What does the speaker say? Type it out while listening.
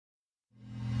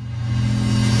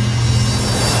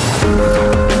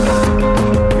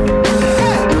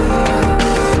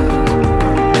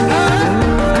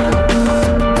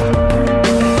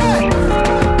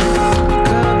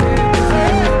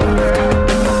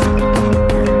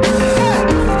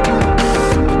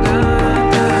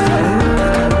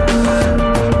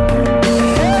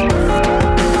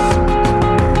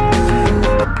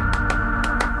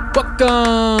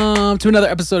to another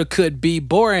episode of Could Be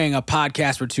Boring, a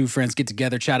podcast where two friends get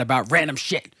together, chat about random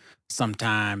shit.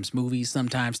 Sometimes movies,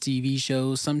 sometimes TV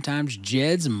shows, sometimes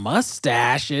Jed's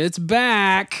mustache. It's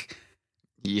back.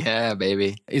 Yeah,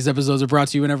 baby. These episodes are brought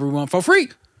to you whenever we want for free.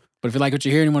 But if you like what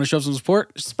you hear and you want to show some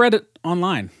support, spread it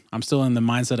online. I'm still in the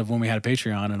mindset of when we had a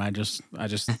Patreon, and I just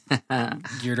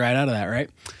geared right out of that, right?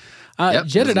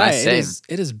 Jed and I,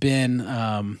 it has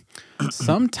been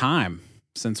some time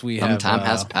since we have. Some time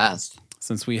has passed.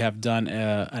 Since we have done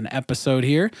an episode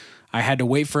here. I had to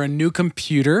wait for a new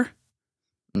computer.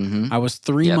 Mm-hmm. I was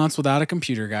 3 months without a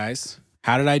computer, guys.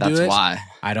 How did I do it? That's why.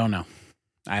 I don't know.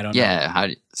 know. Yeah,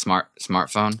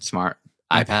 smartphone,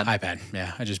 iPad. iPad.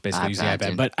 Yeah, I just basically used the iPad,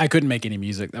 dude. but I couldn't make any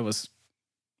music. That was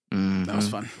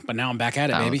fun. But now I'm back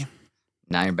at it, baby.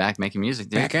 Now you're back making music,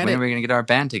 dude. Back at when it. are we gonna get our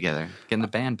band together? Getting the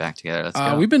band back together. Let's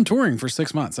go. We've been touring for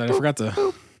 6 months. I forgot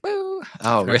to.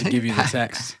 Really? Give you the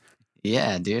text.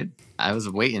 Yeah, dude. I was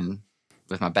waiting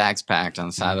with my bags packed on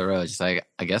the side of the road, just like,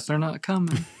 I guess they're not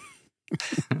coming.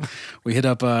 We hit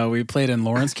up. We played in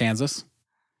Lawrence, Kansas.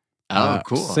 Oh,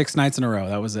 cool. 6 nights in a row.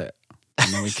 That was it.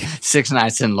 And then we 6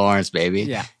 nights in Lawrence, baby.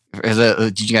 Yeah.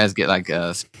 Did you guys get like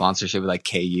a sponsorship with like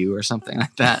KU or something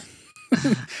like that?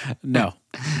 No.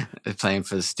 Playing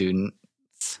for the students.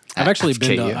 I've actually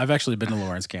been to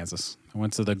Lawrence, Kansas. I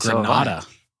went to the Granada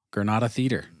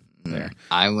Theater there.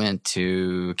 I went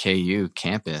to KU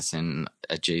campus in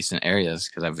adjacent areas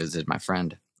because I visited my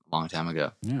friend a long time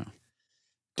ago. Yeah.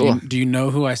 Cool. Do you know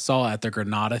who I saw at the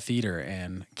Granada Theater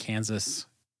in Kansas?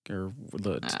 Or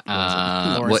Lawrence,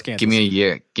 Kansas? Give me a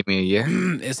year.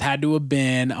 It's had to have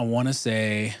been, I want to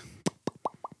say,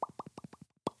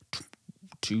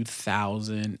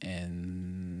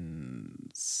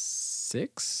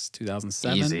 2006,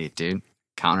 2007. Easy, dude.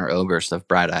 Connor Oberst of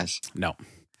Bright Eyes. No.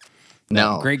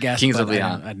 No. Great guess. Kings of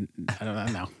Leon. I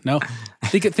don't know. No.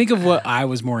 Think of what I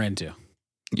was more into.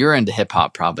 You're into hip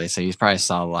hop probably, so you probably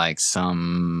saw like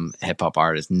some hip hop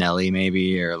artist, Nelly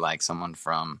maybe, or like someone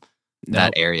from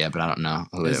that area, but I don't know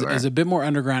who it was. A bit more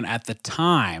underground at the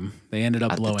time. They ended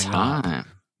up blowing up.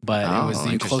 But it was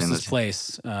the closest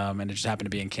place, and it just happened to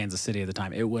be in Kansas City at the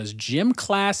time. It was Gym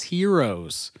Class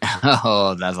Heroes.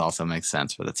 Oh, that also makes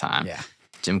sense for the time. Yeah.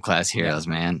 Gym Class Heroes,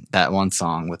 man. That one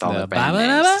song with all the band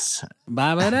names.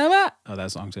 Oh,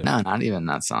 that song too. No, not even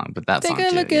that song, but that song too.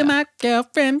 Take a look at my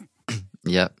girlfriend.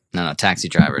 Yep. No, Taxi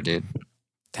Driver, dude.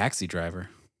 Taxi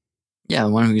Driver. Yeah, the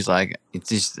one who's like,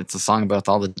 it's a song about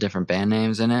all the different band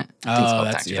names in it. Oh,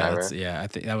 I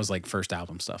think that was like first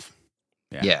album stuff.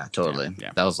 Yeah, totally.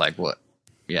 Yeah. That was like what?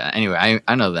 Yeah. Anyway,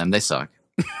 I know them. They suck.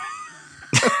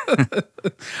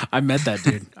 I met that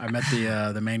dude. I met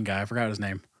the main guy. I forgot his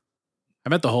name. I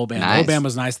met the whole band. Nice. The whole band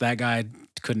was nice. That guy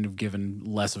couldn't have given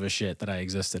less of a shit that I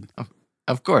existed.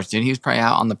 Of course, dude. He was probably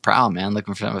out on the prowl, man,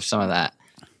 looking for some of that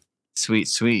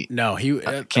sweet. No, he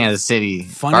Kansas City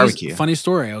barbecue. Funny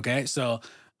story. Okay, so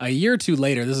a year or two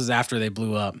later, this is after they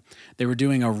blew up. They were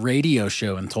doing a radio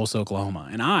show in Tulsa, Oklahoma,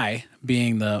 and I,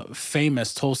 being the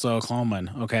famous Tulsa,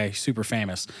 Oklahoman, okay, super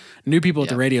famous, knew people at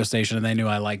the radio station, and they knew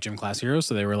I liked Gym Class Heroes,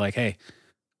 so they were like, "Hey,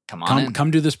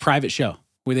 come do this private show."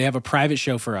 Where they have a private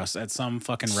show for us at some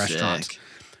fucking restaurant.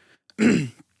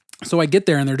 So I get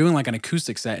there and they're doing like an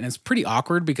acoustic set, and it's pretty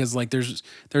awkward because like there's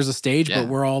a stage, but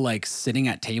we're all like sitting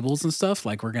at tables and stuff,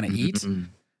 like we're gonna eat.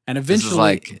 And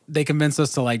eventually they convinced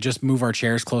us to like just move our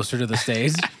chairs closer to the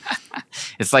stage.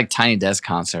 It's like Tiny Desk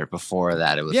concert. Before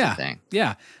that, it was the thing.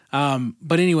 Yeah.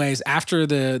 But anyways, after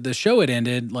the show had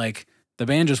ended, like the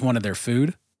band just wanted their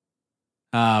food.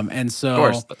 And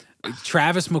so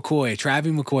Travie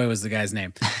McCoy was the guy's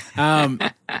name.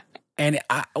 And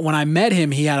when I met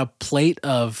him, he had a plate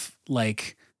of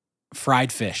like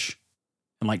fried fish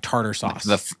and like tartar sauce.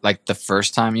 The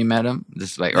first time you met him,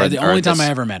 the only time I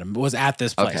ever met him was at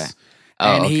this place. Okay.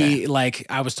 And he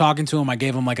I was talking to him. I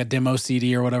gave him like a demo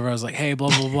CD or whatever. I was like, "Hey,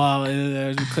 blah blah blah."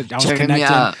 I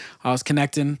was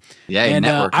connecting. Yeah, and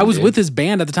I was with his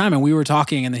band at the time, and we were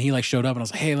talking. And then he like showed up, and I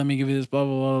was like, "Hey, let me give you this." Blah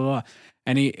blah blah blah.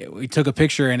 And we took a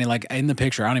picture, and he like in the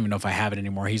picture, I don't even know if I have it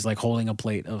anymore. He's like holding a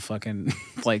plate of fucking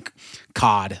like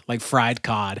cod, like fried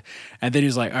cod, and then he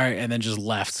was like, "All right," and then just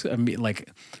left. I mean, like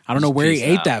I don't know where he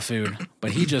ate that food, but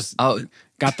he just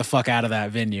got the fuck out of that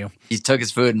venue. He took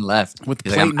his food and left with the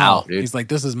plate out. He's like,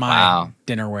 "This is my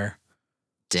dinnerware."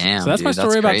 Damn. So that's my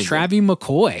story about Travie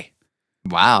McCoy.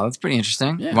 Wow, that's pretty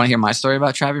interesting. Yeah. You want to hear my story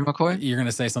about Travie McCoy? You're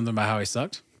gonna say something about how he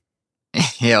sucked?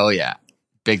 Hell yeah.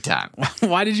 Big time.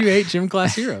 Why did you hate Gym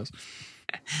Class Heroes?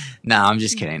 No, I'm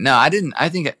just kidding. No, I didn't. I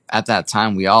think at that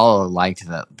time we all liked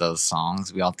those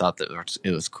songs. We all thought that it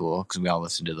was cool because we all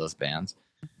listened to those bands.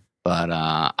 But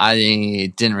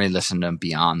I didn't really listen to them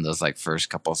beyond those like first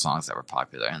couple of songs that were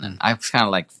popular, and then I was kind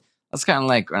of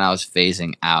like when I was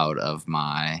phasing out of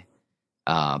my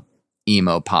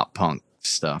emo pop punk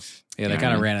stuff. Yeah, they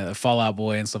kind of ran it. Fall Out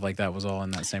Boy and stuff like that was all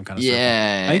in that same kind of circle.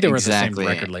 Yeah, I think they were exactly. the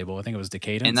same record label. I think it was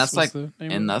Decadence. And that's like,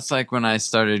 that's like when I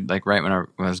started, like right when I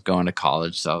was going to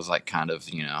college. So I was like, kind of,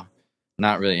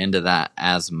 not really into that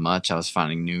as much. I was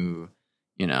finding new,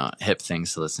 hip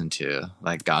things to listen to,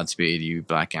 like Godspeed You,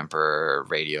 Black Emperor, or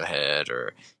Radiohead,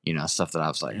 or stuff that I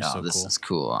was like, this is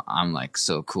cool. I'm like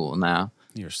so cool now.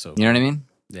 You're so. You know what I mean?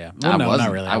 Yeah. Well, no,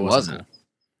 not really. I wasn't.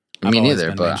 Cool. Me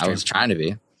neither. But mainstream. I was trying to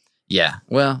be. Yeah.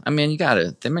 Well, I mean, you got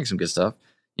it. They make some good stuff.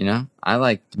 I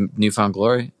liked Newfound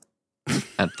Glory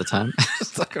at the time.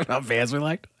 Just talking about bands we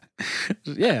liked.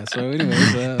 Yeah. So,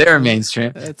 anyways, they're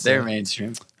mainstream. They're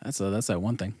mainstream. That's that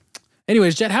one thing.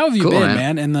 Anyways, Jet, how have you been,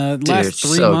 man? In the last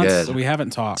 3 months, we haven't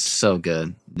talked. So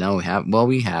good. No, we have. Well,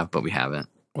 we have, but we haven't.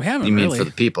 We haven't. You mean really. For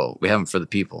the people? We haven't for the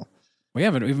people. We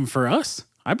haven't even for us.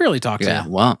 I barely talked to you. Yeah.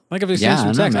 Well, like if it's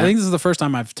some text. I think this is the first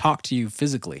time I've talked to you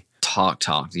physically.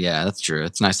 Talked. Yeah, that's true.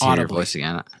 It's nice to hear your voice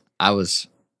again. I was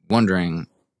wondering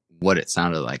what it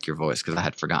sounded like, your voice, because I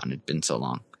had forgotten it'd been so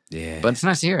long. Yeah. But it's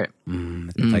nice to hear it.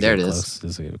 There it is.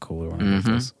 This is a cooler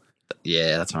one.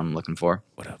 Yeah, that's what I'm looking for.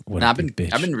 I've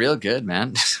been real good,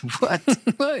 man. What?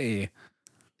 Hey.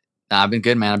 I've been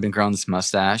good, man. I've been growing this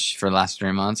mustache for the last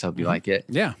 3 months. Hope you like it.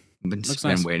 Yeah. I've been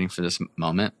waiting for this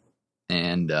moment.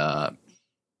 And I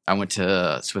went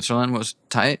to Switzerland, was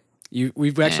tight.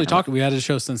 We've actually talked. We had a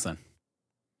show since then.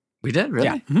 We did, really?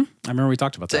 Yeah. Mm-hmm. I remember we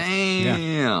talked about that. Damn.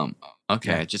 Yeah.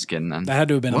 Okay, just kidding then. That had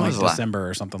to have been like December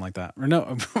or something like that. Or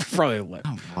no, probably.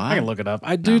 I can look it up.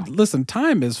 Dude, listen,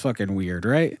 time is fucking weird,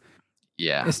 right?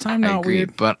 Yeah. Is time not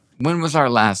weird? But when was our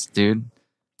last, dude?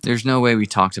 There's no way we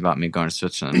talked about me going to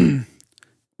Switzerland.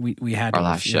 we had our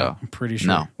last show. I'm pretty sure.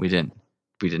 No, we didn't.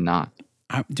 We did not.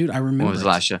 Dude, I remember. What was the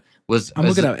last show? I'm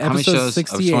looking at episode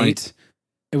 68.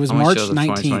 It was March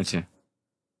 19th.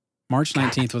 March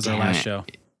 19th was our last show.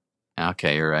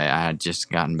 Okay, you're right. I had just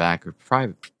gotten back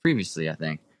previously, I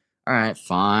think. All right,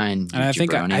 fine. And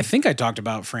I think I talked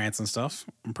about France and stuff.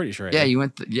 I'm pretty sure. You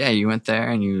went. You went there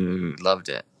and you loved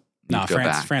it. No,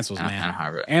 France was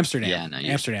man. Amsterdam. Yeah, no,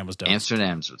 Amsterdam was dope.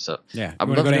 Amsterdam's what's up. Yeah, you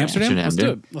want to go to Amsterdam? Let's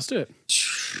do it. Let's do it.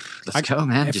 Let's go,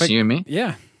 man. Just you and me.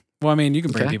 Yeah. Well, I mean, you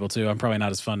can bring people too. I'm probably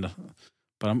not as fun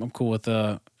but I'm cool with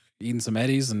eating some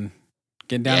Eddies and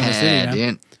getting down in the city, man.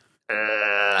 Dude.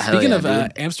 Speaking of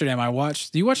Amsterdam,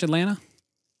 do you watch Atlanta?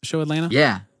 The show Atlanta?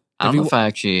 Yeah. I don't know if I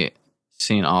actually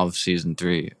seen all of season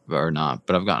 3 or not,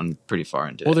 but I've gotten pretty far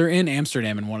into it. Well, they're in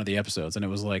Amsterdam in one of the episodes, and it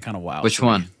was like kind of wild. Which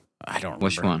one? I don't remember.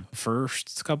 Which one?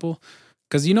 First couple.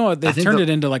 Because they've turned it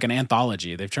into like an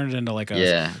anthology. They've turned it into like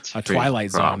a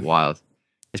Twilight Zone. Wild.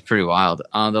 It's pretty wild.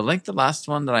 The last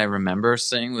one that I remember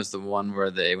seeing was the one where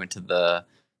they went to the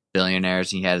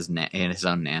billionaires and he had his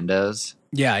own Nando's.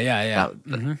 Yeah.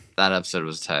 That episode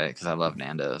was tight because I love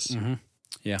Nando's. Mm-hmm.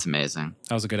 Yeah, it's amazing.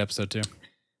 That was a good episode too.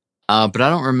 But I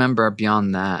don't remember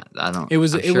beyond that. I don't. It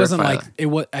was the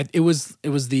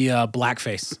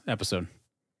blackface episode.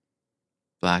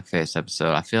 Blackface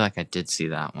episode. I feel like I did see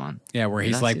that one. Yeah, where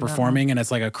he's like performing and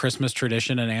it's like a Christmas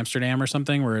tradition in Amsterdam or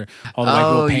something where all the white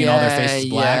people paint all their faces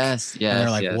black. Yes, and they're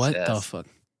like, what the fuck?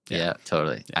 Yeah,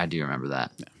 totally. I do remember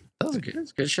that. Yeah. That was a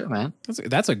good show, man.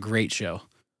 That's a great show.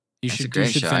 You should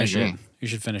finish it. You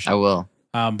should finish it. I will.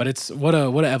 But it's what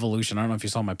an evolution. I don't know if you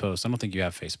saw my post. I don't think you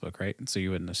have Facebook, right? So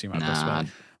you wouldn't have seen my post.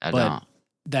 I don't.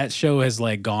 That show has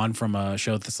like gone from a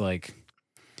show that's like,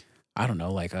 I don't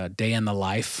know, like a day in the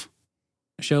life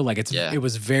show. Like it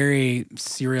was very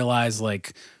serialized,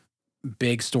 like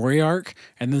big story arc.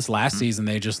 And this last season,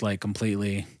 they just like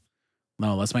completely,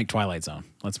 no, let's make Twilight Zone.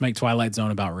 Let's make Twilight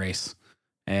Zone about race.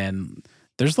 And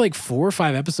there's like 4 or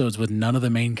 5 episodes with none of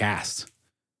the main cast.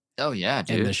 Oh yeah,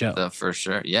 dude. In the show. For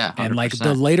sure. Yeah. 100%. And like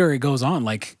the later it goes on,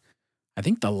 like I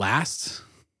think the last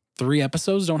 3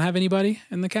 episodes don't have anybody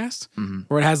in the cast.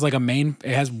 Or it has like it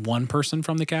has one person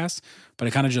from the cast, but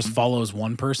it kind of just follows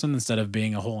one person instead of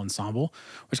being a whole ensemble,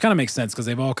 which kind of makes sense because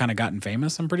they've all kind of gotten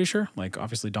famous, I'm pretty sure. Like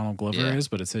obviously Donald Glover is,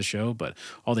 but it's his show, but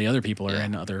all the other people are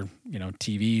in other,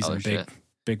 TVs and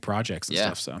big projects and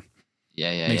stuff. So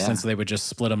makes sense that they would just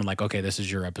split them and like, okay, this is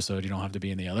your episode. You don't have to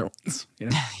be in the other ones.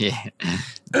 Yeah.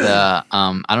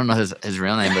 I don't know his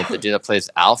real name, but the dude that plays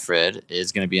Alfred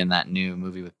is going to be in that new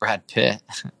movie with Brad Pitt.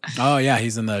 Oh yeah,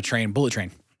 he's in the Bullet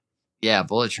Train. Yeah,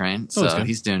 Bullet Train. So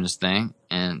he's doing his thing,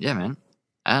 and yeah, man.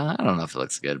 I don't know if it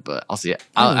looks good, but I'll see it.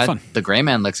 The Gray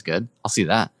Man looks good. I'll see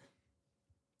that.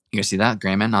 You gonna see that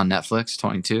Gray Man on Netflix?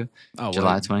 22,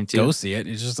 July 22. Go see it.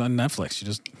 It's just on Netflix. You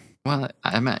just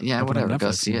whatever.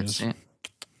 Go see it.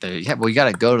 Yeah, well, you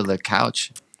got to go to the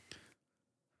couch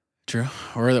True.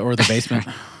 Or the basement.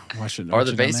 Watch it, or watch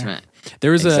the it down basement.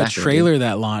 There was a Exactly, trailer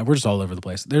that launched. We're just all over the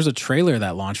place. There's a trailer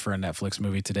that launched for a Netflix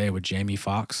movie today with Jamie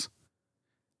Foxx.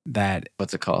 That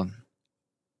What's it called?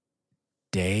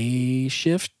 Day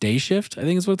Shift, I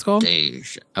think is what it's called.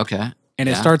 Okay. And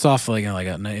it Yeah. starts off like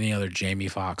any other Jamie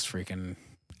Foxx freaking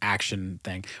action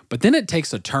thing, but then it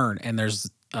takes a turn and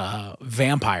there's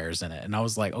vampires in it, and I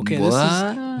was like, okay,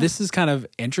 this is kind of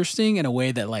interesting in a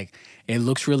way that like it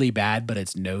looks really bad, but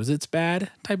it knows it's bad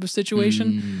type of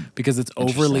situation because it's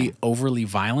overly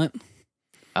violent.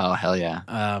 Oh hell yeah!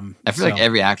 I feel so- like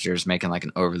every actor is making like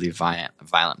an overly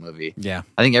violent movie. Yeah,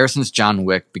 I think ever since John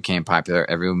Wick became popular,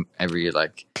 every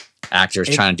like actor is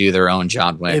trying to do their own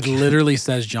John Wick. It literally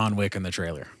says John Wick in the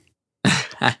trailer.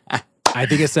 I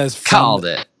think it says Called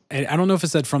it. I don't know if it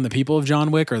said from the people of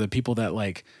John Wick or the people that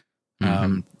like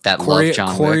that love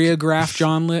John Wick. choreographed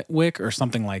John Wick or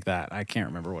something like that. I can't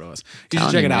remember what it was. You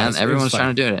should check it out. Everyone's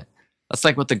trying to do it. That's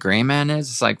like what The Gray Man is.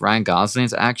 It's like Ryan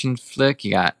Gosling's action flick.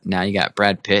 You got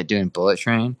Brad Pitt doing Bullet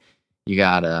Train. You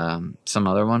got some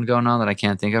other one going on that I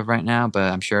can't think of right now,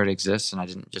 but I'm sure it exists and I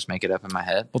didn't just make it up in my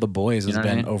head. Well, The Boys has been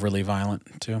I mean? overly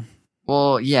violent too.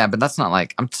 Well, yeah, but that's not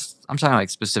like I'm talking like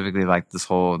specifically like this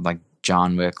whole like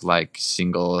John Wick like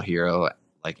single hero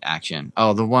like action.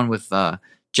 Oh, the one with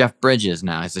Jeff Bridges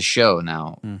now. It's a show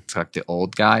now. It's like the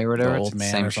old guy or whatever. The old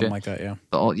man or something like that, yeah.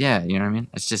 The old, yeah, you know what I mean?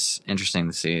 It's just interesting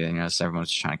to see. You know, so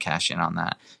everyone's trying to cash in on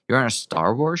that. You're wearing a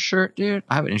Star Wars shirt, dude?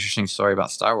 I have an interesting story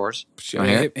about Star Wars.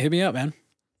 Hit me up, man.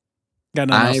 Got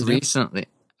nothing else to do?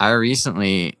 I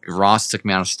recently, Ross took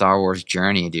me on a Star Wars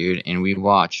journey, dude, and we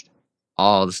watched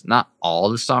not all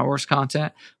the Star Wars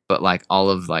content, but like all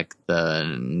of like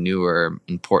the newer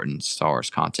important Star Wars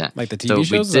content. Like the TV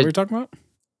shows? Is that what you're talking about?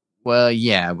 Well,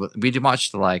 yeah, we did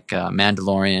watch the like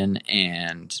Mandalorian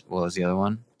and what was the other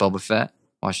one? Boba Fett.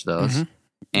 Watch those.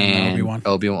 And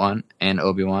Obi-Wan.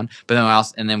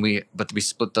 But then we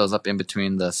split those up in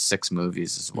between the 6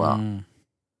 movies as well.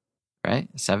 Right?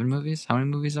 7 movies? How many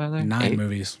movies are there? 9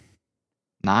 movies.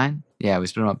 9? Yeah, we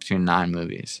split them up between 9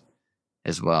 movies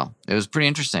as well. It was pretty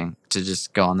interesting to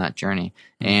just go on that journey.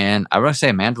 And I would say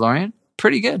Mandalorian,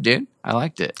 pretty good, dude. I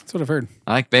liked it. That's what I've heard.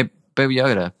 I like Baby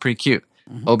Yoda, pretty cute.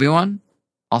 Obi-Wan,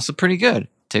 also pretty good.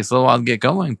 Takes a little while to get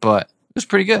going, but it was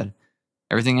pretty good.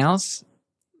 Everything else,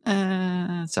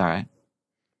 it's all right.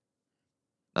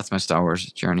 That's my Star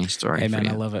Wars journey story. Hey man,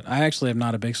 I love it. I actually am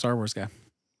not a big Star Wars guy. I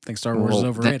think Star Wars is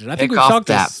overrated. I think we've talked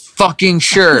that fucking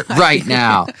shirt right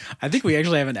now. I think we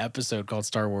actually have an episode called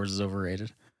 "Star Wars is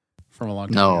Overrated" from a long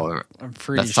time ago. No, I'm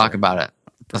pretty. Let's talk about it.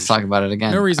 Let's talk about it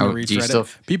again. No reason to reach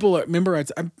Reddit. People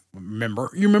remember.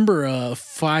 You remember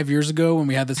 5 years ago when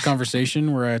we had this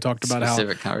conversation where I talked about how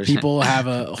people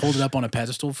hold it up on a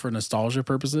pedestal for nostalgia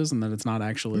purposes, and that it's not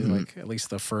actually like at least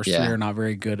the first 3 are not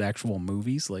very good actual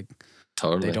movies. Like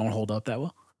they don't hold up that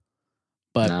well.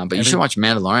 But you should watch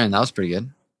Mandalorian. That was pretty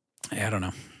good. Yeah, I don't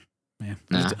know. Yeah,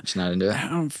 just not into it.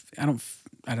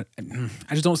 I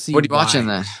just don't see. What are you watching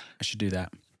then? I should do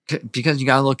that. Because you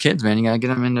got little kids, man. You gotta get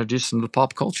them introduced into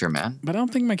pop culture, man. But I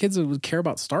don't think my kids would care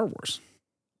about Star Wars.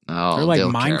 No, they're like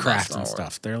Minecraft and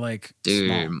stuff. They're like, dude,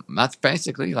 small. That's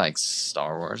basically like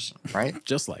Star Wars, right?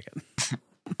 Just like it.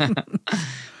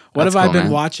 What have I been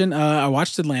watching? I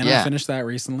watched Atlanta. I finished that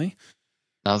recently.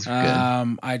 That was good.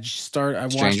 I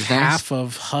watched half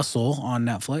of Hustle on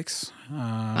Netflix.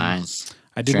 Nice.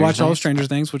 I did watch all of Stranger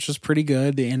Things, which was pretty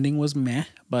good. The ending was meh,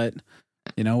 but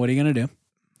you know, what are you gonna do?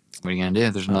 What are you gonna do?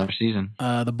 There's another season.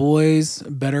 The Boys,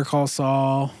 Better Call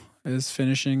Saul is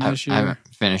finishing this year. I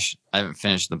haven't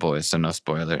finished The Boys, so no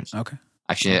spoilers. Okay.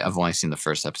 Actually, I've only seen the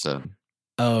first episode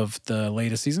of the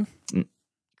latest season.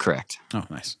 Correct. Oh,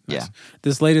 nice. Yeah.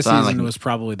 This latest season was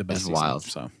probably the best. Wild.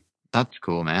 So that's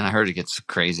cool, man. I heard it gets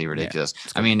crazy, ridiculous.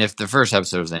 Yeah, I mean, if the first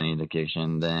episode was any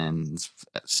indication, then the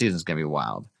season's gonna be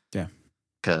wild. Yeah.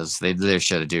 Because they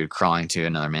showed a dude crawling to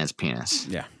another man's penis.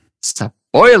 Yeah.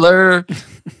 Spoiler.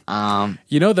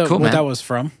 You know what that was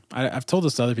from? I've told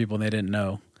this to other people and they didn't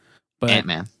know. But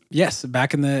Ant-Man. Yes,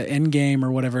 back in the end game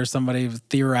or whatever, somebody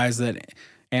theorized that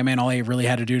Ant-Man all he really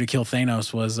had to do to kill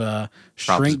Thanos was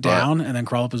shrink down and then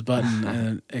crawl up his butt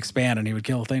and expand, and he would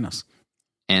kill Thanos.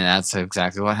 And that's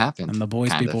exactly what happened. And the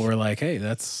Boys people were like, "Hey,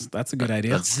 that's a good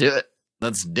idea. Let's do it.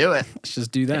 Let's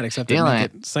just do that. Except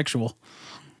make it sexual.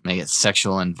 Make it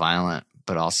sexual and violent,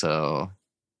 but also."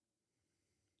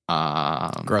 Gross.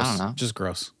 I don't know. Just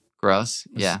gross. Gross.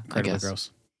 Yeah. I guess.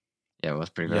 Gross. Yeah, it was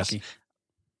pretty gross. Yucky.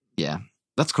 Yeah.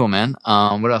 That's cool, man.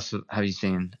 What else have you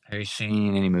seen? Have you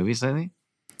seen any movies lately?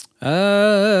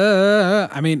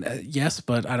 I mean, yes,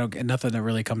 but I don't get nothing that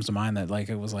really comes to mind that like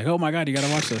it was like, oh my god, you got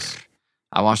to watch this.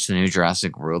 I watched the new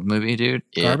Jurassic World movie, dude.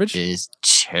 Garbage? It is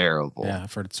terrible. Yeah,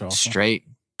 I've heard it's awful. Straight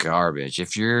garbage.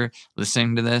 If you're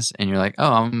listening to this and you're like,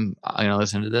 oh, I'm gonna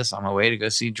listen to this on my way to go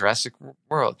see Jurassic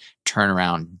World, turn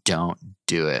around. Don't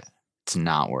do it. It's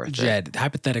not worth it. Jed,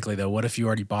 hypothetically though, what if you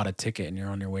already bought a ticket and you're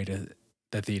on your way to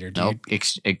the theater? Nope.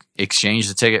 Exchange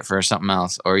the ticket for something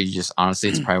else, or you just honestly,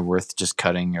 it's probably worth just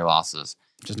cutting your losses.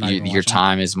 Just not even Your watching it?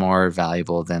 time is more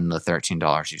valuable than the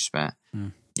 $13 you spent. Hmm.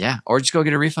 Yeah, or just go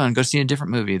get a refund. Go see a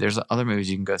different movie. There's other movies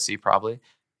you can go see probably,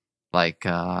 like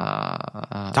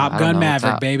Top Gun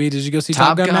Maverick, baby. Did you go see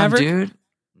Top Gun Maverick, dude?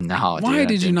 No. Why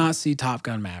did you not see Top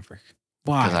Gun Maverick?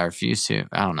 Why? Because I refuse to.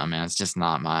 I don't know, man. It's just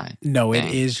not my. No, thing.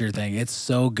 It is your thing. It's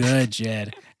so good,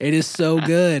 Jed. It is so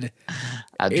good.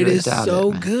 It is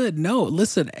so good. No,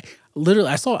 listen. Literally,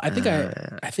 I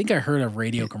think I heard a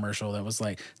radio commercial that was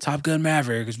like, Top Gun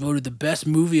Maverick is voted the best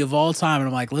movie of all time. And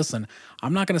I'm like, listen,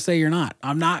 I'm not gonna say you're not.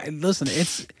 I'm not. Listen,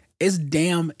 it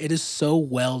is so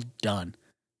well done.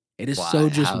 It is so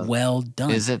just well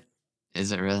done. Is it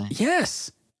really?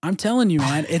 Yes. I'm telling you,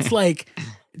 man. It's like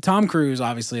Tom Cruise,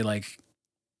 obviously, like,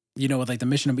 you know, with like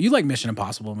you like Mission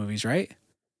Impossible movies, right?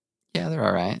 Yeah, they're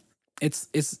all right. It's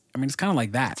kind of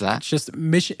like that. What's that? It's just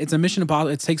it's a Mission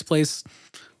Impossible. It takes place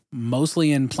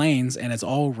mostly in planes and it's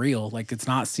all real. Like, it's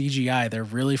not CGI. They're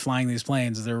really flying these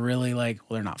planes. They're really like,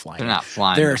 well, they're not flying. They're not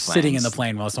flying. They're sitting in the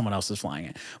plane while someone else is flying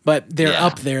it. But they're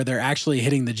up there. They're actually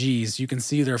hitting the G's. You can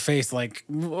see their face like,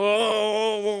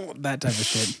 whoa, that type of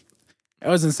shit. It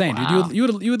was insane, Wow. dude.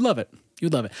 You would love it.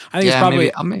 You'd love it. I think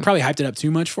it's probably hyped it up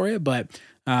too much for you, but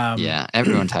yeah,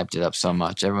 everyone typed it up so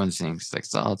much. Everyone thinks like,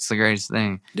 oh, it's the greatest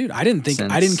thing. Dude, I didn't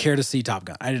care to see Top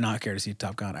Gun. I did not care to see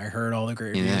Top Gun. I heard all the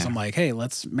great reviews. I'm like, hey,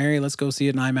 let's go see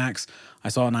it in IMAX. I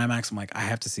saw it in IMAX. I'm like, I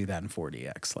have to see that in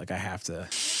 4DX. Like, I have to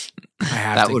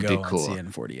That would go be cool. and see it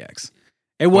in 4DX.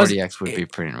 4DX would be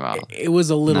pretty wild. It was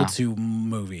a little too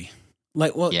movie.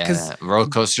 Like, well, because roller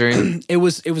coaster. it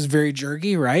was very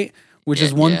jerky, right? Which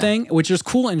is one thing, which is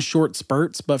cool in short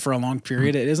spurts, but for a long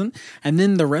period it isn't. And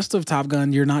then the rest of Top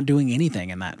Gun, you're not doing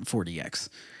anything in that 4DX.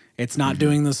 It's not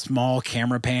doing the small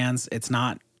camera pans. It's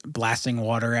not blasting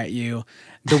water at you.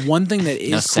 The one thing that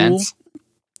is cool,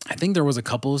 I think there was a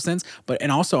couple of scents,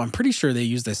 and also I'm pretty sure they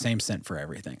use the same scent for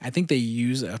everything. I think they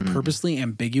use a purposely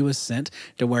ambiguous scent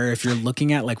to where if you're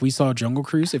looking at, like we saw Jungle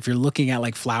Cruise, if you're looking at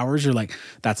like flowers, you're like,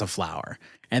 that's a flower.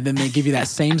 And then they give you that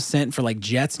same scent for like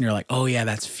jets, and you're like, oh yeah,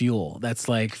 that's fuel. That's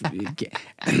like,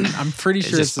 I'm pretty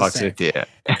sure it's the same. With you.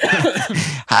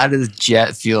 How does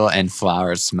jet fuel and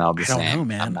flowers smell the same? I don't know,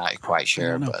 man. I'm not quite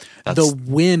sure, but the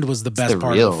wind was the best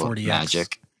part of the 4DX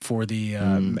magic for the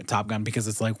Top Gun, because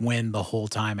it's like wind the whole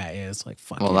time at you. It's like,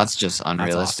 fuck. Well, that's just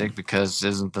unrealistic awesome. Because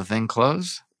isn't the thing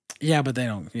closed? Yeah, but they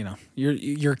don't. You know,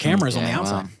 your camera's on the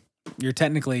outside. You're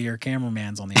technically your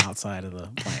cameraman's on the outside of the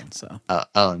plane. So.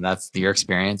 And that's your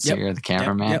experience. Yep. So you're the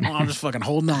cameraman. Yep. I'm just fucking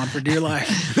holding on for dear life.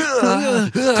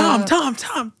 Tom,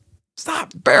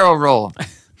 stop. Barrel roll.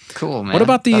 Cool, man. What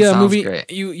about the movie?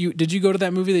 Great. You did you go to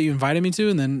that movie that you invited me to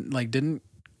and then like didn't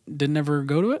ever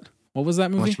go to it? What was that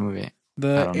movie? Which movie?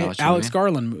 The Alex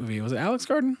Garland movie. Was it Alex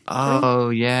Garland? Oh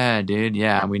yeah, dude.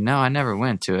 Yeah. I never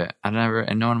went to it.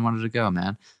 And no one wanted to go,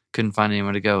 man. Couldn't find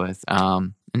anyone to go with.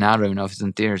 And I don't even know if it's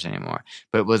in theaters anymore.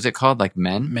 But was it called like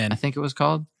Men? I think it was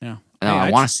called. Yeah. No,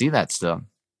 I want to see that still.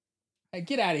 Hey,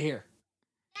 get out of here.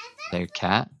 Their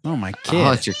cat? Oh, my kid.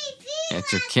 Oh, it's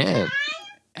your kid.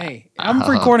 Hey, I'm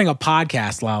recording a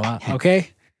podcast, Lala. Okay.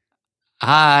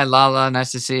 Hi, Lala.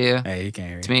 Nice to see you. Hey, he can't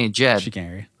hear you. It's me, Jed. She can't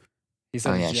hear you. He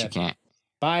said Jed. She can't.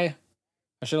 Bye.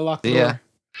 I should have locked the door.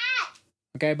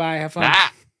 Okay, bye. Have fun.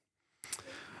 That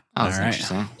was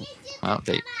interesting. Well,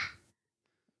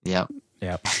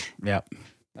 Yep.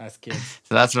 That's kids.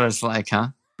 So that's what it's like, huh?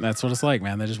 That's what it's like,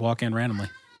 man. They just walk in randomly.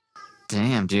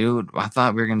 Damn, dude. I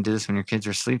thought we were going to do this when your kids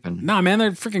were sleeping. Nah, man.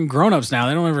 They're freaking grown-ups now.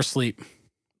 They don't ever sleep.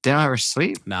 They don't ever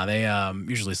sleep? Nah, they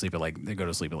usually sleep at they go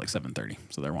to sleep at like 7:30.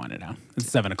 So they're winding down. It's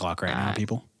 7 o'clock right now,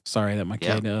 people. Sorry that my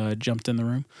kid jumped in the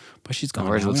room. But she's gone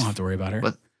now. We don't have to worry about her.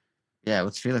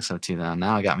 What's Felix up to now?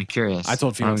 Now it got me curious. I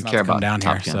told Felix not to come down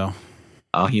here, so...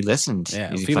 Oh, he listened.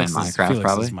 Yeah, he's Felix playing Minecraft,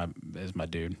 probably. Is my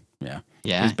dude. Yeah.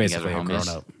 Yeah. He's basically a grown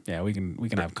up. Yeah, we can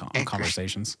have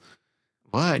conversations.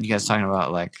 What? You guys talking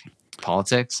about like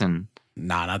politics and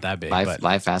Nah, not that big.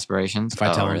 Life aspirations. If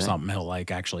I tell him something, he'll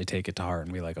like actually take it to heart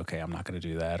and be like, "Okay, I'm not going to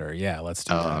do that," or "Yeah, let's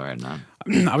do that." Oh, right now.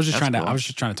 I was just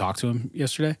trying to talk to him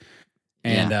yesterday,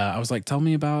 and I was like, "Tell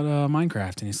me about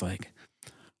Minecraft," and he's like,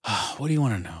 "Oh, what do you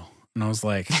want to know?" And I was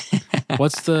like,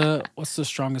 what's the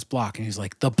strongest block? And he's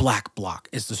like, the black block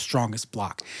is the strongest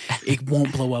block. It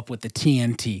won't blow up with the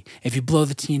TNT. If you blow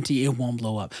the TNT, it won't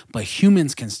blow up. But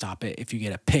humans can stop it. If you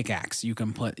get a pickaxe, you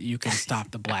can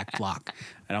stop the black block.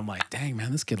 And I'm like, dang,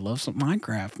 man, this kid loves some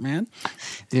Minecraft, man.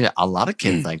 Dude, a lot of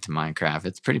kids like to Minecraft.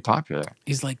 It's pretty popular.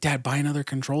 He's like, Dad, buy another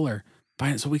controller. Buy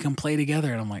it so we can play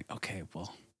together. And I'm like, okay,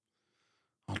 well,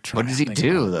 I'll try. What does he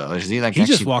do though? Is he like he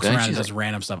just walks around and does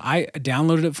random stuff. I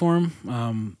downloaded it for him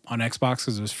on Xbox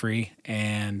because it was free,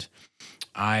 and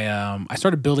I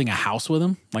started building a house with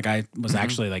him. Like I was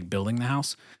actually like building the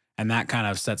house, and that kind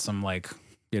of set some like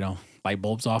light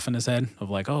bulbs off in his head of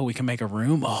like, oh, we can make a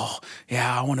room. Oh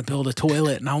yeah, I want to build a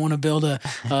toilet, and I want to build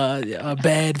a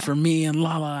bed for me and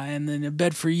Lala, and then a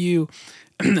bed for you.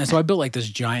 So I built like this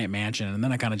giant mansion, and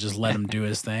then I kind of just let him do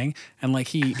his thing, and like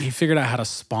he figured out how to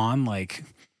spawn like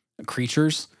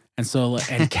creatures. And so,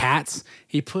 and cats,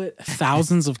 he put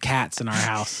thousands of cats in our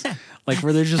house, like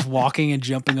where they're just walking and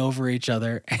jumping over each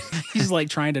other. And he's like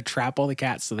trying to trap all the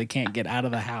cats so they can't get out of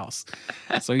the house.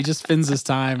 So he just spends his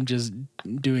time just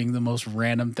doing the most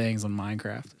random things on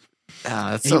Minecraft.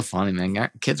 That's so funny,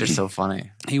 man. Kids are so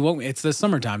funny. He woke me. It's the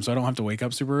summertime, so I don't have to wake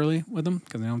up super early with him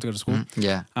because I don't have to go to school.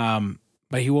 Yeah.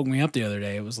 But he woke me up the other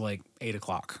day. It was like 8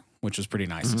 o'clock, which was pretty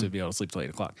nice to be able to sleep till 8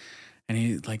 o'clock. And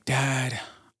he's like, Dad,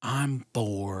 I'm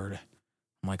bored.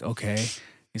 I'm like, okay.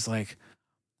 He's like,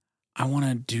 I want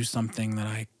to do something that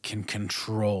I can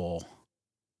control.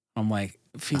 I'm like,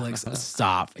 Felix,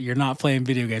 stop. You're not playing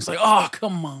video games. Like, oh,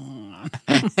 come on.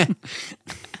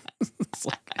 It's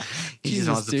like, he just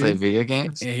wants to play video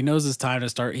games? Yeah, he knows it's time to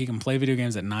start. He can play video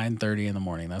games at 9:30 in the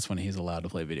morning. That's when he's allowed to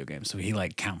play video games. So he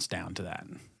like counts down to that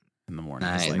in the morning.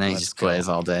 Nice. Like, and then he just plays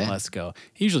all day. Let's go.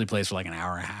 He usually plays for like an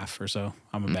hour and a half or so.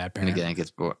 I'm a bad parent. And again, it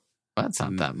gets bored. Well, that's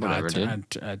not that. Whatever,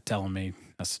 dude. Telling me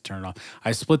has to turn it off.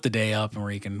 I split the day up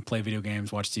where he can play video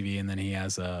games, watch TV, and then he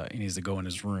needs to go in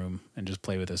his room and just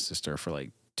play with his sister for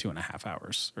like 2.5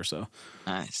 hours or so.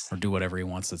 Nice. Or do whatever he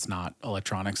wants that's not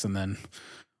electronics, and then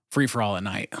free for all at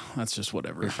night. That's just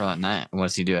whatever. Free for all at night. What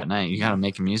does he do at night? You got him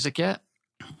making music yet?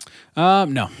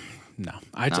 No.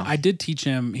 I did teach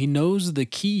him. He knows the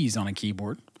keys on a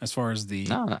keyboard as far as the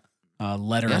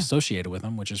letter associated with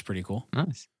them, which is pretty cool.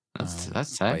 Nice.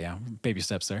 That's tight. But yeah, baby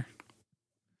steps there.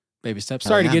 Baby steps.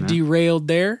 Sorry to get derailed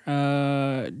there,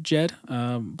 Jed.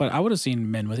 But I would have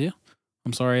seen Men with you.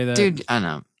 I'm sorry that. Dude, I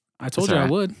know. I told you I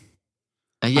would.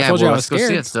 Yeah, I told you I was scared. Go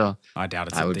see it still. I doubt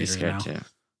it's. I would be scared too.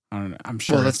 I don't know. I'm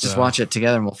sure. Well, let's just watch it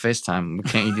together and we'll FaceTime.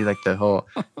 Can't you do like the whole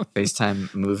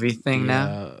FaceTime movie thing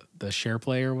now? The share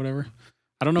play or whatever.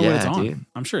 I don't know what it's on. Dude.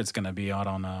 I'm sure it's gonna be out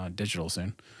on digital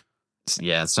soon.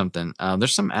 Yeah, it's something.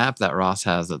 There's some app that Ross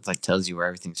has that like tells you where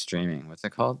everything's streaming. What's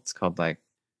it called? It's called like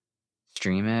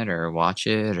Stream It or Watch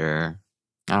It, or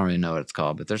I don't really know what it's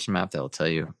called, but there's some app that'll tell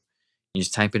you. You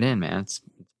just type it in, man. It's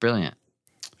brilliant.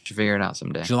 You should figure it out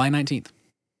someday. July 19th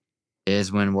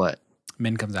is when what?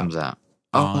 Men comes out.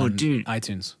 Oh, dude.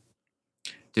 iTunes.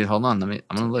 Dude, hold on. I'm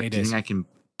gonna look. Do you think I can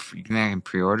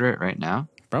pre-order it right now?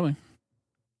 Probably.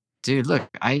 Dude, look,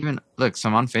 so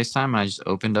I'm on FaceTime and I just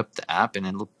opened up the app and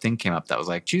a little thing came up that was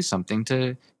like, choose something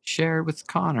to share with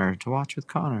Connor, to watch with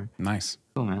Connor. Nice.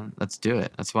 Cool, man. Let's do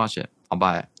it. Let's watch it. I'll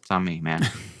buy it. It's on me, man.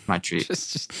 My treat.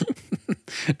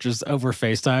 just over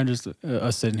FaceTime, just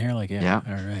us sitting here like, yeah.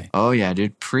 All right. Oh, yeah,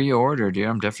 dude. Pre-order, dude.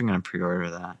 I'm definitely going to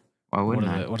pre-order that. Why wouldn't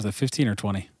I? What is it, 15 or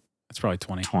 20? It's probably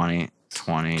 20.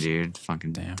 20, dude.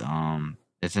 Fucking damn. Dumb.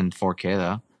 It's in 4K,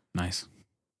 though. Nice.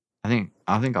 I think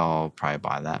I'll probably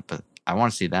buy that, but I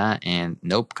want to see that. And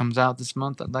Nope comes out this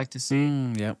month. I'd like to see.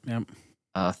 Yep.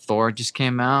 Thor just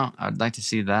came out. I'd like to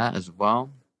see that as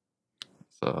well.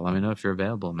 So let me know if you're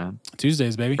available, man.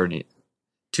 Tuesdays, baby.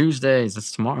 Tuesdays.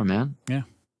 That's tomorrow, man. Yeah.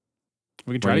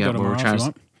 We can try to go tomorrow if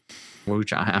you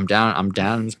want. I'm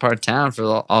down in this part of town for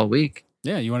all week.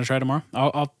 Yeah, you want to try tomorrow?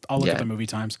 I'll look at the movie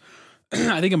times.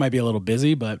 I think it might be a little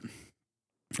busy, but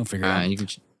we'll figure it out. You can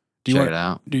check it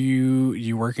out. Do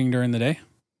you working during the day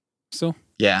still?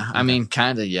 Yeah, okay. I mean,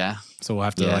 kind of, yeah. So we'll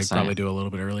have to probably do a little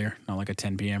bit earlier, not like a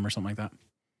 10 p.m. or something like that.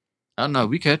 Oh, no,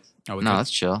 we could. Oh, no, that's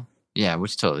chill. Yeah, we're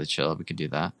totally chill. We could do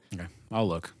that. Okay, I'll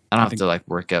look. I don't have to like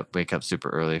wake up super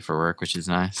early for work, which is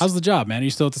nice. How's the job, man? Are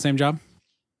you still at the same job?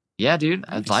 Yeah, dude.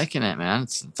 I'm liking it, man.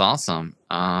 It's awesome.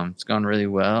 It's going really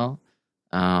well.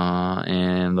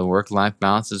 And the work-life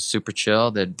balance is super chill.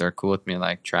 They're cool with me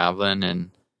like traveling and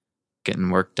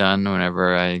getting work done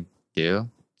whenever I do.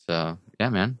 So yeah,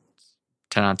 man.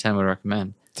 10 out of 10 would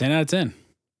recommend. 10 out of 10.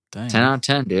 Dang. 10 out of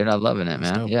 10, dude. I loving it,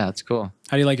 man. Yeah, it's cool.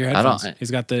 How do you like your headphones?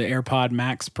 He's got the AirPod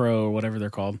Max Pro or whatever they're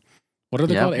called. What are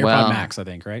they called? AirPod Max, I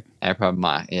think, right? AirPod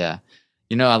Max, yeah.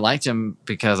 You know, I liked him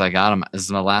because I got him. This is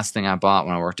the last thing I bought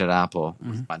when I worked at Apple.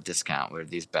 Mhm. My discount were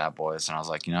these bad boys, and I was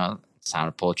like, you know, it's time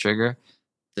to pull a trigger.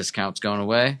 Discount's going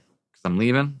away because I'm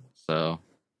leaving, so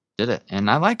did it.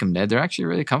 And I like them. They're actually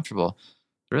really comfortable,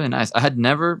 really nice. I had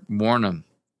never worn them,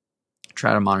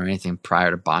 tried them on or anything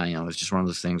prior to buying them. It was just one of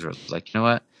those things where I was like, you know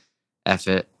what, F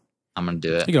it, I'm gonna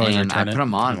do it. You can always And I return put it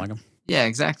them if you don't on. like them. Yeah,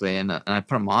 exactly. And I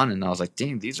put them on, and I was like,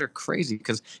 dang, these are crazy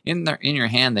because in your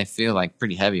hand they feel like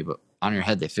pretty heavy, but on your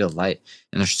head they feel light,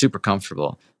 and they're super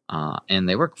comfortable. And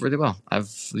they work really well. I've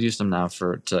used them now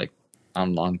to like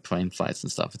on long plane flights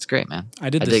and stuff. It's great, man. I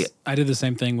did I dig this. it. I did the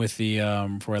same thing with the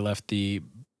before I left, the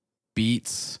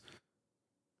Beats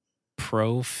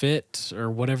Pro Fit or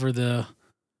whatever the I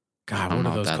God. don't What know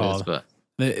are what those that is, called? but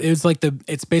It's like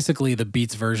it's basically the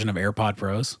Beats version of AirPod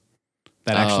Pros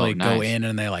that actually go nice. in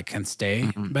and they like can stay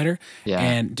Mhm. better. Yeah.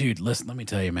 And dude, listen, let me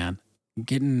tell you, man,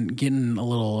 getting a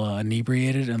little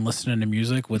inebriated and listening to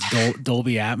music with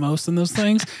Dolby Atmos and those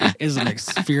things is an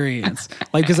experience.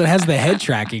 Like, because it has the head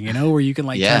tracking, you know, where you can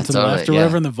like Yeah, turn to the left or totally.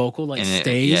 whatever, Yeah. and the vocal like And it,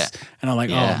 stays. yeah, And I'm like,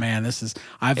 oh yeah. man, this is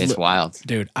It's wild.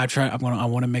 dude. I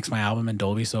want to mix my album in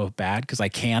Dolby so bad because I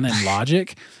can in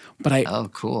Logic, but Oh,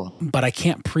 cool. I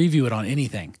can't preview it on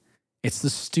anything. It's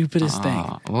the stupidest thing.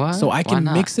 What? So I Why can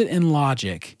not? mix it in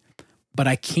Logic, but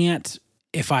I can't,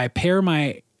 if I pair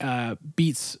my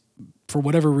Beats for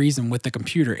whatever reason with the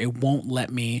computer, it won't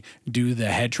let me do the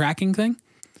head tracking thing.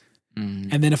 Mm,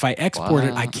 And then if I export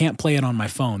it, I what? can't play it on my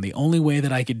phone. The only way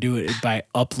that I could do it is by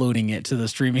uploading it to the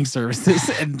streaming services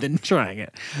and then trying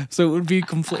it. So it would be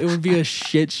it would be a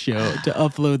shit show to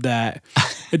upload that.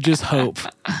 And just hope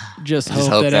hope that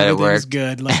that it everything's worked.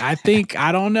 good. Like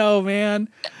I don't know, man.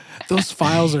 Those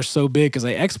files are so big because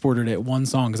I exported it one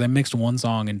song because I mixed one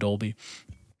song in Dolby,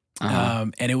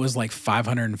 and it was like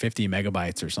 550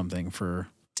 megabytes or something for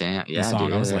Damn. the Yeah, song.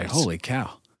 dude. I was like, It's holy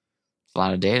cow. a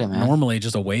lot of data, man. Normally,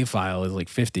 just a WAV file is like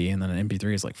 50, and then an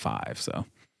MP3 is like 5. So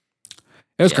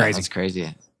it was crazy. That's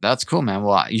crazy. That's cool, man.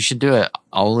 Well, you should do it.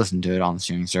 I'll listen to it on the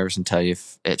streaming service and tell you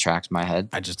if it tracks my head.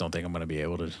 I just don't think I'm going to be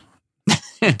able to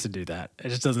to do that. It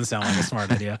just doesn't sound like a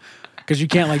smart idea because you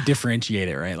can't like differentiate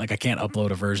it, right? Like I can't upload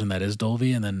a version that is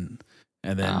Dolby and then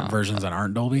versions that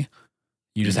aren't Dolby.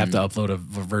 You just have to upload a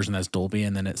version that's Dolby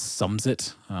and then it sums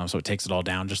it, so it takes it all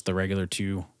down, just the regular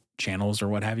 2 channels or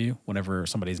what have you, whenever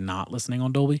somebody's not listening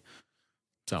on Dolby.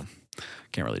 So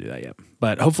can't really do that yet.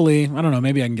 But hopefully, I don't know,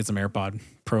 maybe I can get some AirPod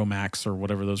Pro Max or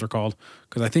whatever those are called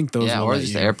because I think those will or let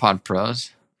just you, the AirPod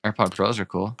Pros. AirPod Pros are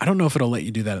cool. I don't know if it'll let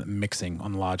you do that mixing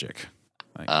on Logic.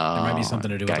 Like, there might be something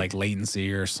to do with like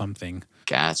latency or something.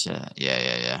 Gotcha.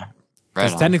 Yeah.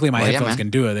 Because technically my headphones man. can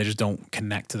do it. They just don't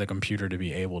connect to the computer to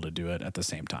be able to do it at the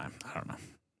same time. I don't know.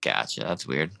 Gotcha. That's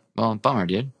weird. Well, bummer,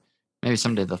 dude. Maybe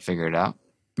someday they'll figure it out.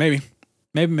 Maybe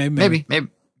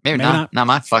not. Not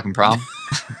my fucking problem.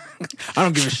 I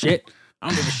don't give a shit.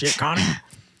 Connie.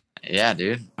 Yeah,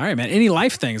 dude. All right, man. Any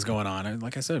life things going on?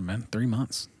 Like I said, man, 3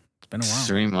 months. It's been a while.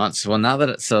 3 months. Well, now that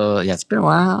it's been a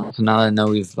while. So now that I know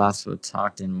we've last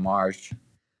talked in March.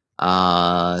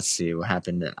 Let's see what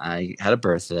happened. I had a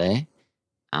birthday.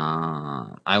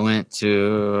 I went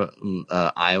to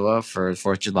Iowa for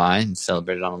 4th of July and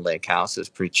celebrated on a lake house. It was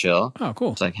pretty chill. Oh,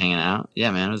 cool. It's like hanging out.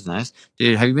 Yeah, man, it was nice.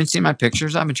 Dude, have you been seeing my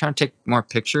pictures? I've been trying to take more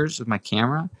pictures with my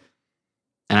camera.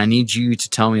 And I need you to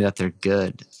tell me that they're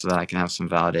good so that I can have some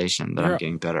validation that I'm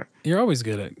getting better. You're always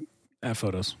good at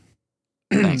photos.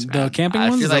 Thanks, the camping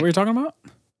ones? Is that what you're talking about?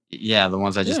 Yeah, the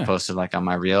ones I just posted like on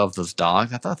my reel of those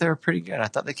dogs. I thought they were pretty good. I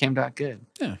thought they came out good.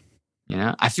 Yeah. You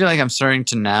know, I feel like I'm starting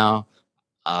to now.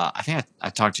 I think I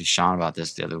talked to Sean about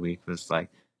this the other week. Was like,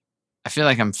 I feel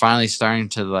like I'm finally starting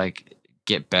to like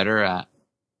get better at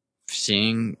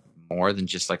seeing more than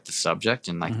just like the subject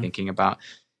and like thinking about,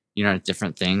 you know,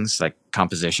 different things like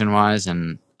composition wise.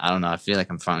 And I don't know, I feel like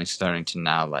I'm finally starting to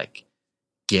now like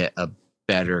get a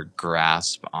better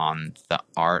grasp on the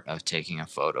art of taking a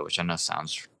photo, which I know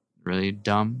sounds really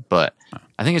dumb, but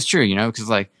I think it's true, you know, because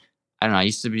like, I don't know, I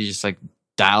used to be just like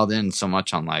dialed in so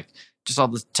much on like just all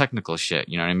this technical shit,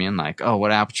 you know what I mean? Like, oh,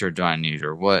 what aperture do I need,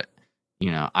 or what,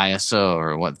 you know, ISO,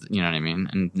 or what, you know what I mean?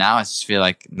 And now I just feel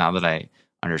like now that I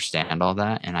understand all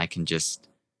that and I can just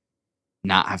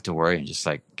not have to worry and just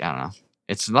like, I don't know,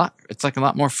 it's like a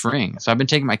lot more freeing. So I've been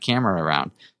taking my camera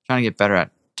around, trying to get better at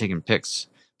taking pics.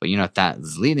 But you know what that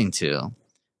is leading to?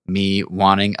 Me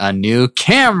wanting a new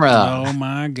camera. Oh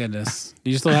my goodness. Do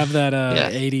you still have that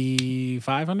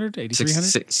 8500,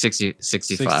 8300?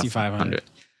 6500.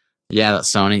 Yeah, that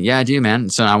Sony. Yeah, I do, man.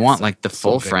 So I want like the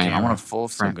full frame. I want a full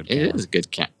frame. It is a good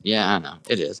camera. Yeah, I know.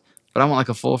 It is. But I want like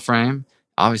a full frame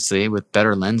obviously with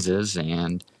better lenses,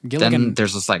 and Get like then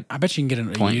there's this like I bet you can get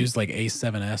a point. used like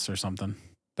A7S or something.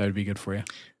 That would be good for you.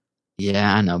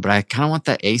 Yeah, I know, but I kind of want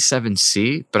that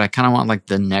A7C, but I kind of want like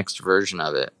the next version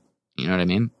of it. You know what I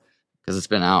mean? Because it's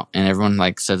been out and everyone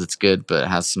like says it's good, but it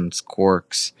has some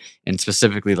quirks, and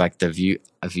specifically like the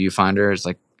viewfinder is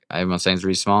like everyone's saying it's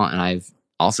really small, and I've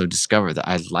also discovered that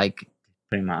I like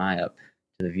putting my eye up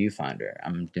to the viewfinder.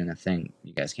 I'm doing a thing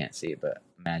you guys can't see, but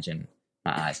imagine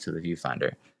my eyes to the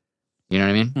viewfinder. You know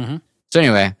what I mean? Mm-hmm. So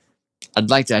anyway, I'd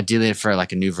like to ideally for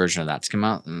like a new version of that to come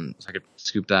out, and so I could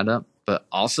scoop that up. But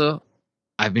also,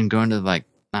 I've been going to like,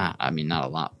 I mean, not a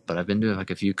lot, but I've been to like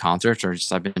a few concerts, or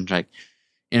just I've been like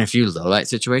in a few low light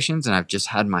situations, and I've just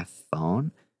had my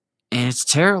phone, and it's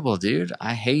terrible, dude.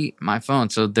 I hate my phone.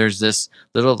 So there's this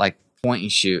little like point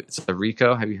and shoot. It's the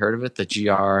Ricoh. Have you heard of it? The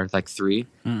GR like 3.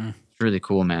 Mm-mm. It's really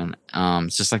cool, man.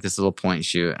 It's just like this little point and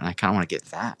shoot, and I kind of want to get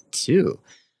that too,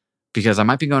 because I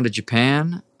might be going to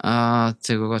Japan to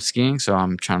go skiing. So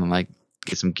I'm trying to like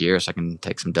get some gear so I can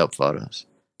take some dope photos.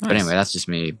 Nice. But anyway, that's just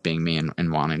me being me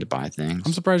and wanting to buy things.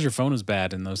 I'm surprised your phone is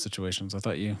bad in those situations. I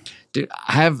thought you, dude,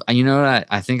 I have, you know what?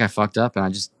 I think I fucked up, and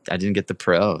I didn't get the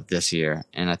Pro this year.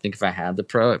 And I think if I had the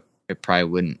Pro, it probably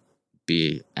wouldn't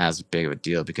be as big of a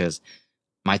deal, because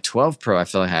my 12 Pro, I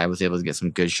feel like I was able to get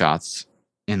some good shots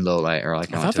in low light, or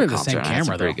like I thought they're the same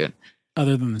camera though. Good.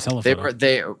 Other than the telephoto.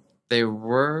 They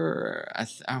were.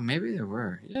 Maybe they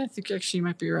were. Yeah, I think actually you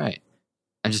might be right.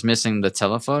 I'm just missing the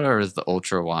telephoto, or is the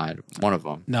ultra wide one of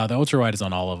them? No, the ultra wide is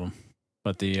on all of them,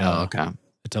 but the okay.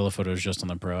 The telephoto is just on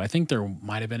the Pro. I think there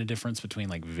might have been a difference between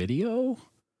like video.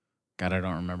 God, I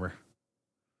don't remember.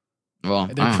 Well,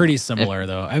 they're pretty similar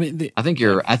though. I mean, I think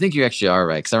you actually are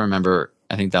right, because I remember.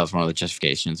 I think that was one of the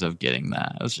justifications of getting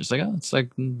that. I was just like, oh, it's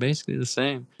like basically the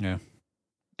same. Yeah.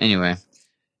 Anyway,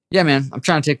 yeah, man, I'm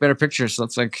trying to take better pictures. So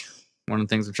that's like one of the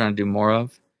things I'm trying to do more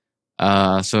of.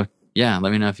 So yeah,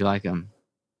 let me know if you like them.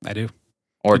 I do.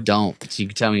 Or don't. So you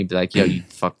can tell me, be like, yo, you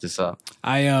fucked this up.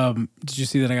 Did you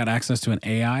see that I got access to an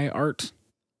AI art?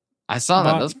 I saw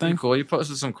that. That's pretty cool. You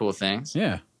posted some cool things.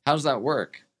 Yeah. How does that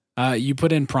work? You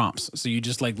put in prompts. So you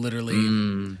just like literally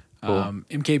cool.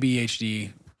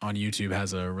 MKBHD on YouTube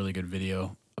has a really good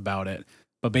video about it.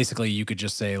 But basically you could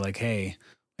just say like, hey,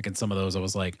 like in some of those I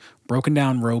was like, broken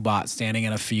down robot standing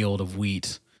in a field of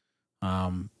wheat,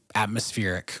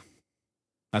 atmospheric.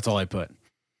 That's all I put.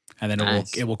 And then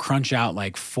it will crunch out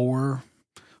like four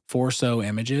so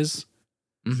images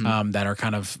that are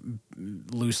kind of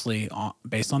loosely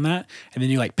based on that. And then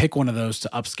you like pick one of those to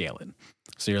upscale it.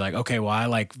 So you're like, okay, well, I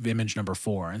like image number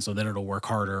 4. And so then it'll work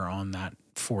harder on that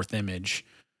 4th image.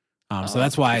 So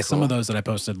that's why some of those that I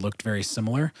posted looked very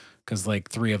similar, because like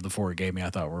 3 of the 4 it gave me I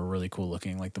thought were really cool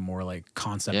looking, like the more like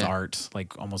concept art,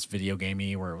 like almost video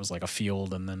gamey, where it was like a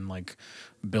field and then like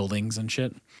buildings and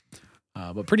shit.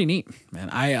 But pretty neat, man.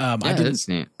 It's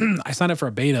neat. I signed up for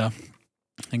a beta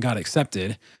and got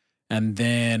accepted. And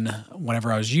then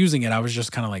whenever I was using it, I was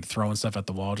just kind of like throwing stuff at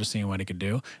the wall, just seeing what it could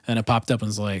do. And it popped up and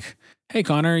was like, hey,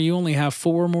 Connor, you only have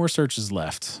 4 more searches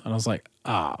left. And I was like,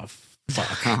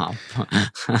 fuck.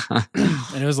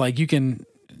 And it was like, you could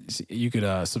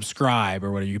subscribe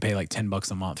or whatever. You could pay like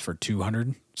 $10 a month for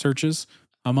 200 searches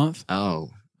a month. Oh,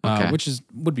 okay. Which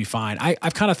would be fine.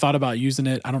 I've kind of thought about using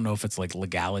it. I don't know if it's like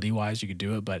legality wise you could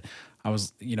do it, but I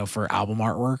was, for album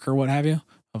artwork or what have you,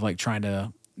 of like trying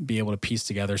to be able to piece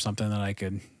together something that I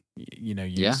could,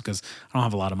 use, because I don't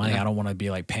have a lot of money. I don't want to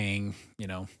be like paying,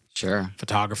 sure,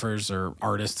 photographers or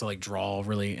artists to like draw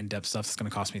really in-depth stuff that's going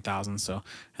to cost me thousands. So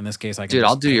in this case, I can. Dude,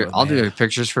 I'll do your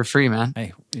pictures for free, man.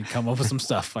 Hey, you come up with some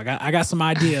stuff. I got some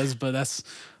ideas, but that's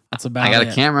about. I got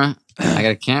a camera. I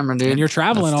got a camera, dude. And you're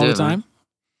traveling all the time. Man.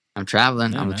 I'm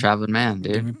traveling. I'm a traveling man,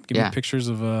 dude. Give me pictures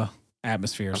of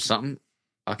atmospheres. Of something.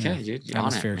 Okay, dude.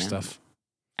 Atmospheric stuff.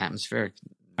 Atmospheric.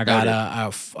 I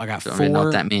got 4. Don't really know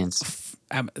what that means.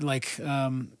 Not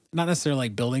necessarily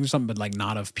like buildings or something, but like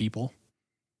not of people.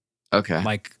 Okay.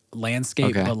 Like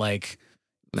landscape, but like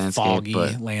foggy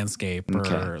landscape,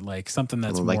 or like something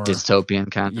that's more like dystopian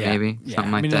kind of maybe.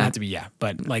 Something like that. It doesn't have to be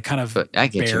but like kind of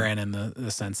barren in the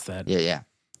sense that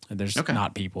there's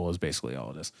not people is basically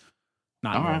all it is.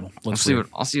 Not all normal. Right.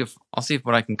 I'll see if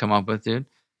what I can come up with, dude.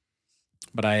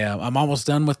 But I'm almost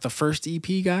done with the first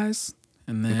EP, guys.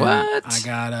 And then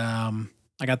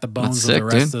I got the bones of the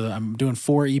rest of I'm doing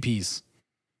 4 EPs.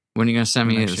 When are you gonna send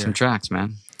me some tracks,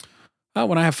 man?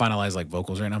 When I have finalized like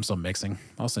vocals right now, I'm still mixing.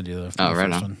 I'll send you the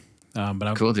first one. But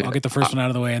I'll get the first one out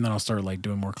of the way, and then I'll start like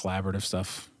doing more collaborative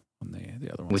stuff on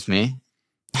the other ones. With me?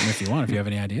 And if you want, if you have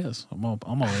any ideas, I'm all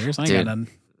ears. I ain't got none.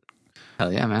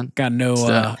 Hell yeah, man. Got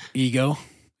no ego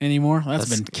anymore.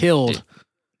 That's been killed.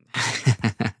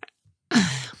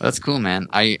 That's cool, man.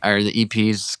 Are the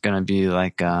EPs gonna be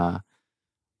like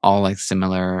all like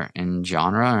similar in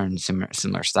genre and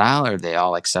similar style, or are they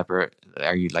all like separate?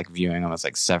 Are you like viewing them as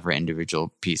like separate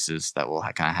individual pieces that will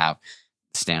kind of have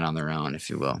stand on their own, if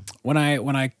you will? When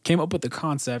I came up with the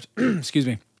concept, excuse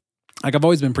me, like I've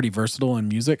always been pretty versatile in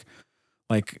music.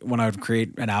 Like when I would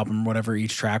create an album, whatever,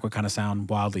 each track would kind of sound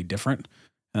wildly different.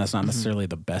 And that's not Mhm. necessarily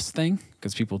the best thing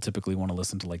because people typically want to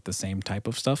listen to like the same type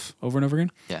of stuff over and over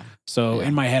again. Yeah. So Yeah.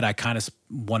 in my head, I kind of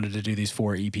wanted to do these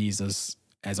 4 EPs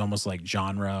as almost like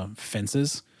genre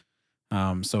fences.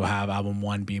 So have album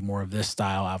 1 be more of this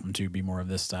style, album 2 be more of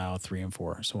this style, 3 and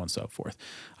 4, so on and so forth.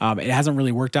 It hasn't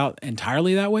really worked out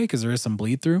entirely that way because there is some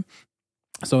bleed through.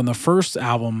 So in the first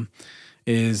album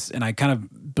and I kind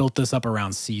of built this up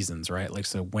around seasons, right? Like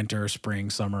so winter, spring,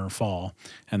 summer, fall,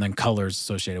 and then colors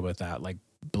associated with that, like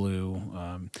blue,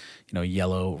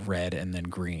 yellow, red, and then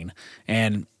green.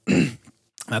 And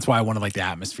that's why I wanted like the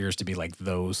atmospheres to be like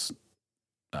those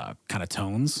kind of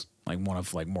tones, like one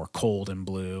of like more cold and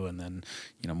blue, and then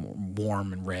more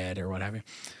warm and red or what have you.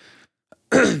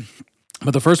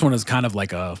 But the first one is kind of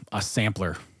like a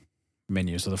sampler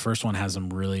menu. So the first one has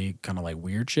some really kind of like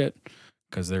weird shit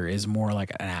because there is more like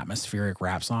an atmospheric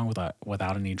rap song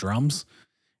without any drums.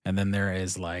 And then there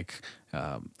is like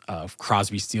a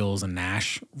Crosby, Stills and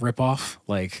Nash ripoff.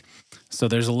 Like, so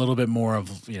there's a little bit more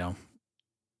of,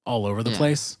 all over the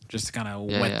place, just to kind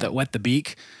of wet the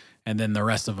beak. And then the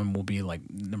rest of them will be like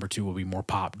number 2 will be more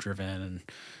pop driven,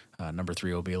 and number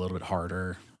 3 will be a little bit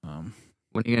harder. When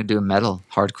are you gonna do a metal,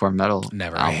 hardcore metal?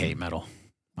 Never. I hate metal.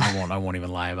 I won't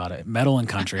even lie about it. Metal and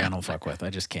country, I don't fuck with. I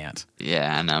just can't.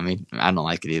 Yeah, I know. I mean, I don't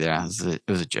like it either. It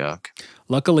was a joke.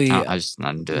 Luckily, I just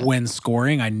not into it. When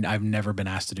scoring, I've never been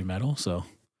asked to do metal, so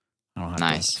I don't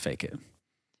have to fake it. Can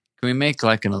we make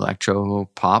like an electro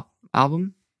pop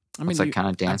album? I mean, it's like kind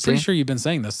of dancey. I'm pretty sure you've been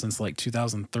saying this since like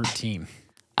 2013.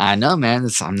 I know, man.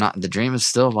 The dream is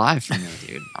still alive for me,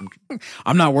 dude.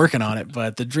 I'm not working on it,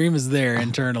 but the dream is there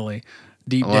internally,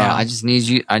 deep down. I just need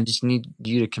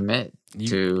you to commit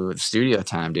to studio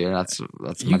time, dude. That's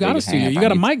you got a studio. You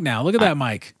got a mic now. Look at that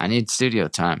mic. I need studio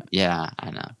time. Yeah,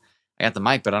 I know. I got the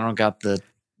mic, but I don't got the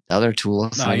other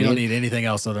tools. No, you don't need anything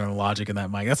else other than Logic in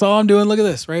that mic. That's all I'm doing. Look at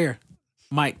this right here.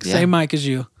 Mic, same mic as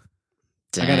you.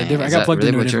 Dang, I got plugged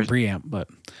into a different preamp, but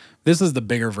this is the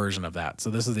bigger version of that. So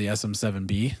this is the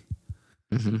SM7B,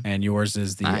 and yours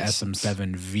is the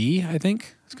SM7V, I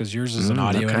think. It's because yours is an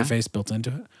audio interface built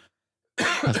into it.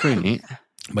 That's pretty neat.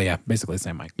 But yeah, basically the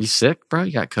same mic. You sick, bro?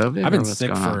 You got COVID? I've been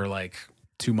sick for like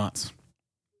 2 months.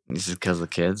 This is because of the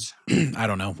kids? I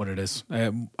don't know what it is. I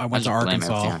went to Arkansas. Blame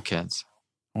everything on kids.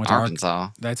 I went to Arkansas.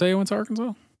 Did I tell you I went to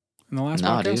Arkansas in the last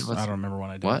podcast? Dude, I don't remember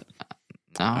when I did. What?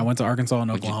 No. I went to Arkansas and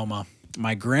Oklahoma.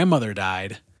 My grandmother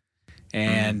died,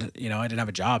 and I didn't have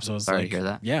a job, so I was sorry to hear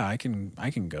that. Yeah, I can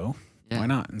go. Yeah. Why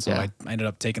not? And so I ended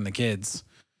up taking the kids,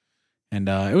 and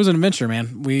it was an adventure,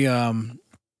 man.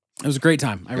 It was a great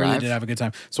time. I really did have a good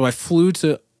time. So I flew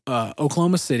to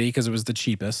Oklahoma City because it was the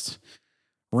cheapest.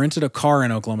 Rented a car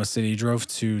in Oklahoma City. Drove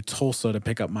to Tulsa to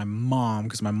pick up my mom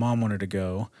because my mom wanted to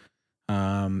go.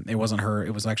 It wasn't her.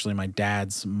 It was actually my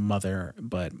dad's mother,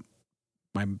 but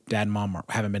my dad and mom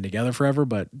haven't been together forever,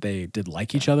 but they did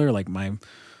like each other. Like my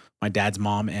dad's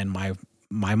mom and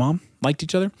my mom liked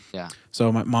each other. Yeah.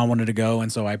 So my mom wanted to go, and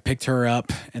so I picked her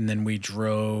up, and then we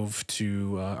drove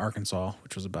to Arkansas,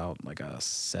 which was about like a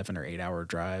 7 or 8 hour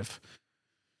drive.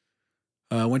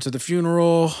 Went to the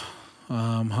funeral,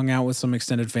 hung out with some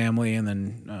extended family, and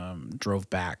then drove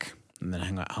back, and then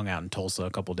hung out in Tulsa a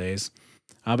couple days.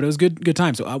 But it was good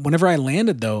time. So whenever I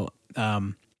landed, though,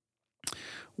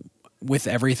 with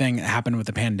everything that happened with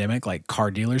the pandemic, like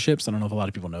car dealerships, I don't know if a lot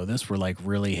of people know this, were like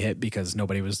really hit because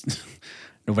nobody was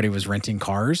renting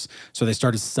cars. So they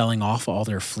started selling off all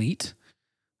their fleet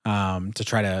to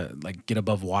try to like get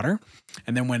above water.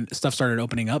 And then when stuff started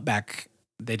opening up back,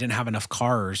 they didn't have enough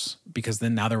cars because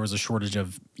then now there was a shortage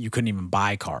of, you couldn't even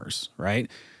buy cars,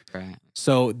 right? Right.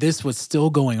 So this was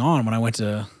still going on when I went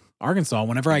to Arkansas.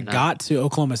 Whenever I got to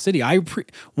Oklahoma City, you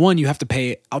have to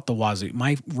pay out the wazoo.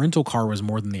 My rental car was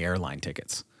more than the airline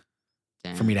tickets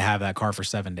for me to have that car for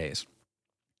 7 days.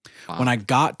 Wow. When I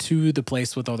got to the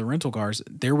place with all the rental cars,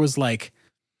 there was like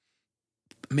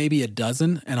maybe a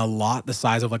dozen and a lot the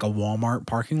size of like a Walmart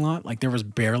parking lot. Like there was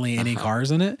barely any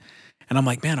cars in it. And I'm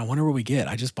like, man, I wonder what we get.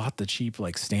 I just bought the cheap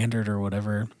like Standard or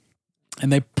whatever.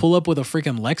 And they pull up with a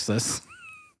freaking Lexus.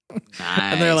 Nice,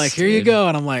 and they're like, here you go.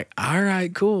 And I'm like, all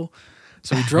right, cool.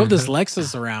 So we drove this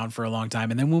Lexus around for a long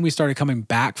time. And then when we started coming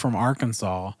back from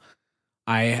Arkansas,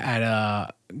 I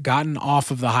had gotten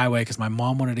off of the highway because my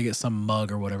mom wanted to get some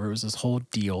mug or whatever. It was this whole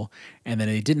deal, and then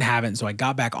they didn't have it, and so I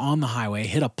got back on the highway,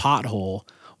 hit a pothole,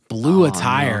 blew a Oh no.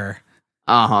 tire.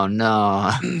 Oh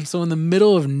no. So in the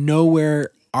middle of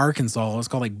nowhere, Arkansas, it's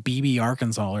called like BB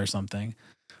Arkansas or something.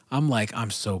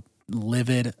 I'm so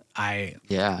livid.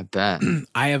 Yeah, I bet.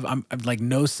 I'm like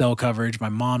no cell coverage. My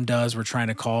mom does. We're trying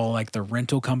to call like the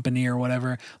rental company or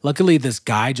whatever. Luckily, this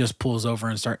guy just pulls over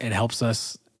and it helps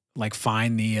us like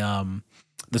find the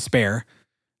spare.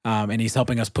 And he's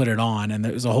helping us put it on. And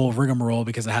there's a whole rigmarole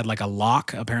because it had like a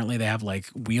lock. Apparently they have like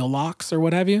wheel locks or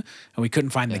what have you. And we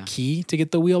couldn't find the key to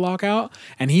get the wheel lock out.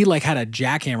 And he like had a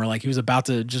jackhammer, like he was about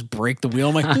to just break the wheel.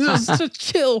 I'm like,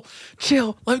 chill.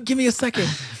 Give me a second.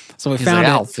 So we found it.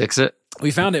 I'll fix it.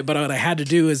 We found it. But what I had to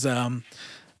do is, who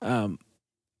I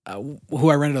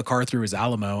rented a car through is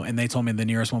Alamo. And they told me the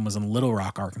nearest one was in Little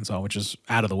Rock, Arkansas, which is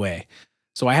out of the way.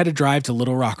 So I had to drive to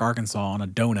Little Rock, Arkansas on a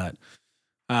donut.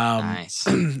 Nice.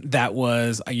 That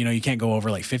was, you can't go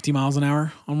over like 50 miles an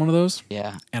hour on one of those.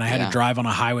 Yeah. And I had to drive on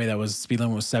a highway that was speed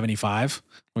limit was 75.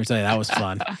 Let me tell you, that was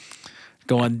fun.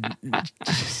 Going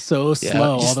so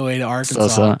slow all the way to Arkansas.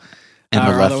 So. In the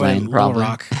left lane, probably.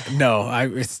 Rock. No, I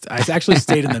actually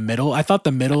stayed in the middle. I thought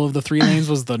the middle of the 3 lanes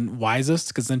was the wisest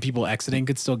because then people exiting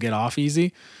could still get off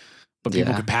easy, but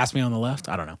people could pass me on the left.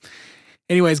 I don't know.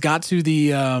 Anyways, got to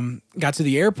the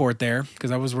airport there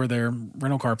because that was where their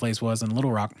rental car place was in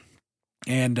Little Rock,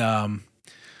 and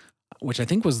which I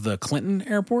think was the Clinton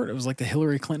airport. It was like the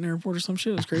Hillary Clinton airport or some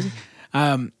shit. It was crazy.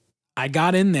 I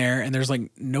got in there and there's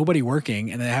like nobody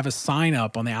working, and they have a sign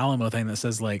up on the Alamo thing that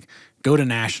says like, "Go to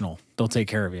National. They'll take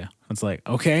care of you." It's like,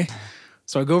 okay.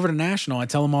 So I go over to National. I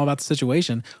tell them all about the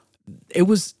situation. It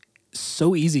was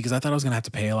so easy because I thought I was gonna have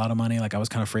to pay a lot of money. Like I was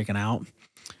kind of freaking out.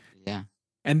 Yeah.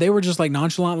 And they were just like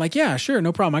nonchalant, like, yeah, sure,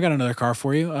 no problem. I got another car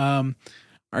for you.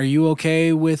 Are you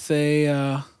okay with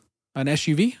an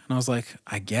SUV? And I was like,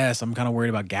 I guess. I'm kind of worried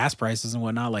about gas prices and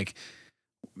whatnot. Like,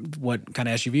 what kind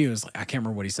of SUV? It was like, I can't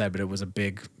remember what he said, but it was a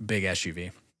big SUV.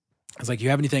 I was like, you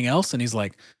have anything else? And he's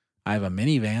like, I have a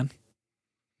minivan.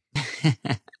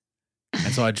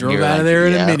 And so I drove out of there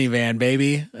in a minivan,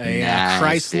 baby. A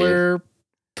Chrysler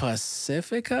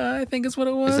Pacifica, I think is what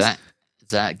it was.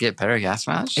 Does that get better gas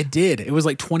mileage? It did. It was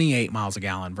like 28 miles a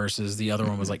gallon versus the other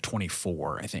one was like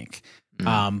 24, I think. But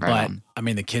I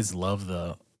mean, the kids love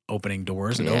the opening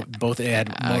doors. Yeah. It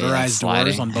had motorized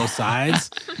doors on both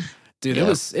sides. Dude, it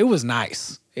was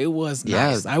nice. It was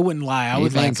nice. I wouldn't lie. I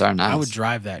would nice. I would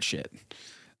drive that shit.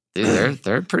 Dude,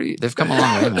 they're pretty. They've come a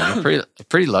long way, man. They're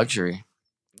pretty luxury.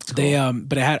 Cool. They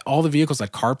but it had all the vehicles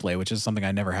had CarPlay, which is something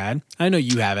I never had. I know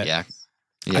you have it. Yeah.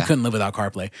 I couldn't live without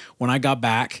CarPlay. When I got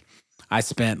back, I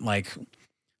spent like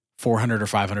 $400 or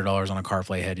 $500 on a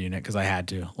CarPlay head unit because I had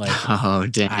to. Like, oh,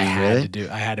 dang, I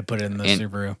had to put it in the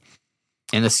Subaru.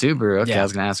 In the Subaru, okay. Yeah. I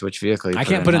was gonna ask which vehicle. I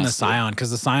can't put it in the Scion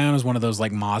because the Scion is one of those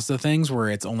like Mazda things where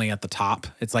it's only at the top.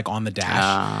 It's like on the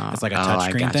dash. It's like a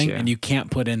touchscreen thing, and you can't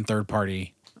put in third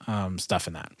party stuff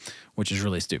in that, which is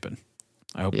really stupid.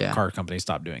 I hope car companies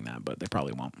stop doing that, but they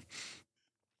probably won't.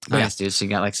 Nice, dude. So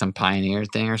you got like some Pioneer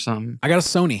thing or something? I got a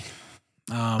Sony.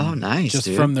 Oh, nice! Just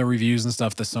dude. From the reviews and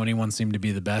stuff, the Sony one seemed to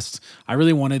be the best. I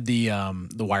really wanted the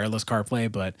wireless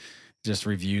CarPlay, but just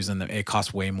reviews and it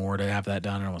costs way more to have that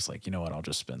done. And I was like, you know what? I'll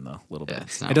just spend the little bit.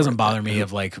 It doesn't bother me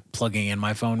of like plugging in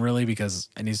my phone really because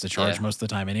it needs to charge most of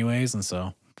the time anyways, and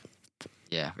so.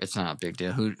 Yeah, it's not a big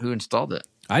deal. Who installed it?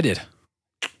 I did.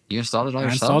 You installed it all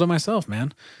yourself? I installed it myself,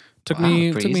 man. Took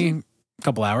me a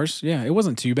couple hours. Yeah, it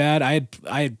wasn't too bad. I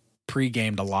had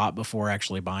pre-gamed a lot before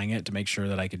actually buying it to make sure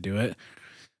that I could do it.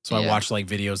 So I watched like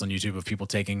videos on YouTube of people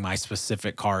taking my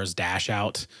specific car's dash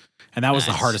out. And that was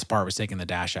the hardest part, was taking the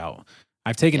dash out.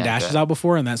 I've taken dashes out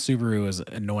before, and that Subaru is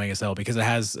annoying as hell because it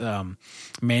has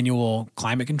manual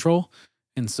climate control.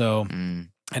 And so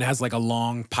it has like a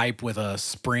long pipe with a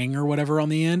spring or whatever on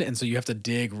the end. And so you have to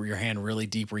dig your hand really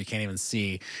deep where you can't even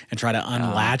see and try to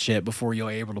unlatch it before you're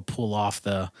able to pull off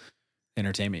the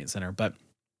entertainment center. But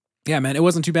yeah, man, it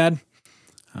wasn't too bad.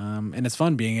 And it's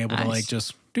fun being able to like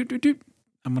just doot.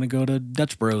 I'm going to go to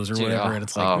Dutch Bros or whatever. And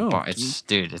it's like,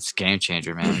 it's game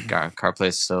changer, man. CarPlay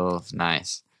is so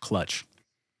nice. Clutch.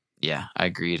 Yeah, I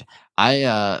agreed.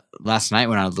 I last night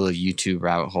went on a little YouTube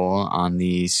rabbit hole on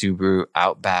the Subaru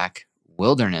Outback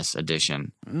Wilderness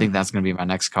Edition. I think that's going to be my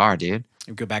next car, dude.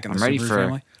 You go back in the Subaru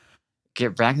family?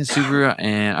 Get back in the Subaru,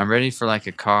 and I'm ready for like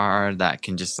a car that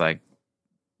can just like,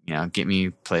 get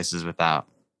me places without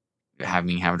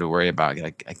having to worry about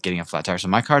like getting a flat tire. So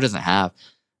my car doesn't have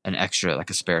an extra,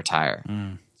 like a spare tire.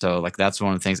 So like that's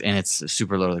one of the things, and it's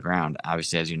super low to the ground,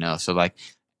 obviously, as you know. So like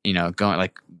going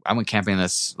like I went camping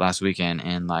this last weekend,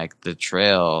 and like the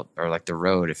trail or like the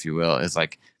road, if you will, is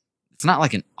like it's not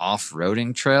like an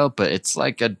off-roading trail, but it's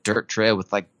like a dirt trail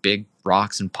with like big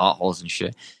rocks and potholes and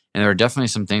shit. And there are definitely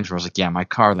some things where I was like, yeah, my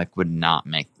car like would not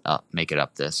make it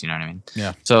up this. You know what I mean?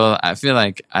 Yeah. So I feel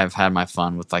like I've had my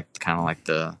fun with like kind of like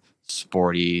the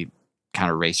sporty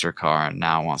kind of racer car, and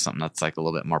now I want something that's like a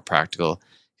little bit more practical.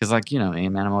 Because like hey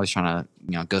man, I'm always trying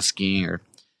to go skiing or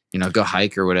go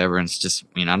hike or whatever, and it's just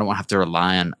I don't want to have to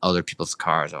rely on other people's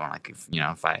cars. I want like if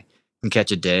I can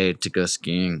catch a day to go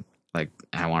skiing, like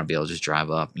I want to be able to just drive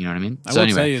up. You know what I mean? I will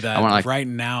tell you that right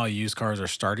now used cars are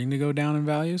starting to go down in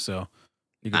value, so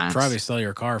you could probably sell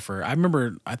your car for. I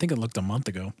remember, I think it looked a month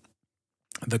ago.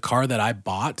 The car that I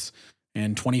bought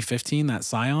in 2015, that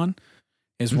Scion,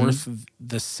 is worth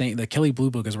the same. The Kelley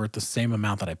Blue Book is worth the same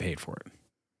amount that I paid for it.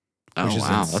 Oh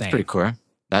wow, that's pretty cool.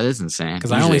 That is insane.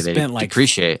 Because I only spent like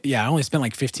I only spent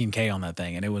like $15,000 on that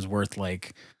thing, and it was worth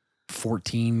like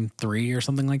 $14,300 or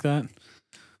something like that.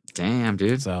 Damn,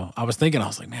 dude. So I was thinking, I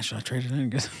was like, man, should I trade it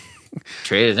in?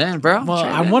 Trade it in, bro. Well,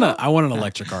 I want an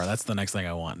electric car. That's the next thing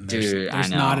I want. Dude, there's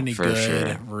not any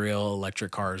good real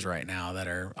electric cars right now that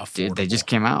are affordable. Dude, they just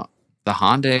came out. The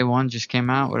Hyundai one just came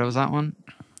out. What was that one?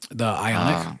 The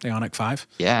Ioniq, the Ioniq 5.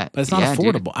 Yeah, but it's not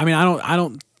affordable. Dude. I mean,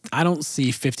 I don't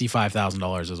see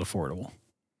 $55,000 as affordable.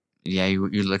 Yeah, you're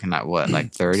looking at what,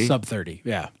 like 30? Sub 30,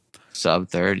 yeah. Sub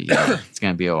 30. Yeah, it's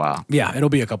gonna be a while. Yeah, it'll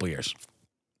be a couple years.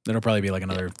 It'll probably be like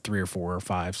another 3 or 4 or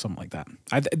 5, something like that.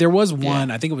 There was one,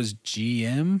 I think it was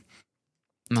GM,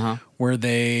 where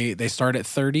they start at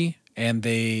 30 and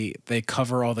they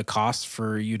cover all the costs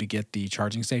for you to get the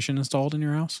charging station installed in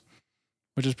your house,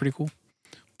 which is pretty cool.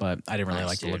 But I didn't really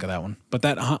like the look of that one. But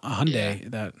that Hyundai,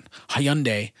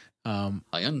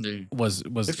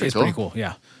 it's pretty cool.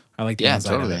 Yeah, I like the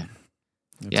design of it.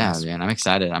 Yeah, man, I'm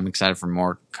excited. I'm excited for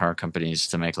more car companies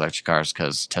to make electric cars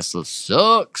because Tesla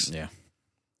sucks. Yeah.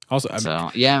 Also,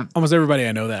 almost everybody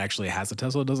I know that actually has a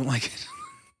Tesla doesn't like it.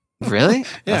 Really?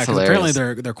 Yeah, because apparently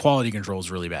their quality control is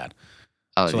really bad.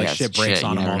 Oh, so like shit breaks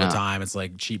on them all the time. It's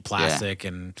like cheap plastic,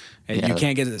 and you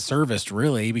can't get it serviced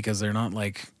really because they're not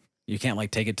like you can't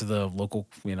like take it to the local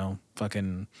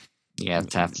fucking. You have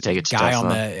to take it to guy Tesla.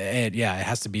 On it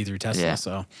has to be through Tesla. Yeah.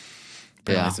 So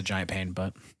it's a giant pain.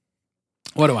 But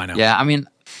what do I know? Yeah, I mean,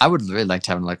 I would really like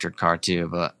to have an electric car too,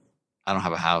 but I don't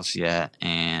have a house yet,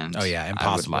 and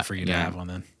impossible for you to have one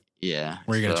then. Yeah,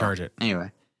 where are you gonna charge it?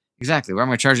 Anyway, exactly, where am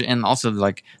I gonna charge it? And also,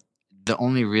 like, the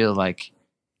only real like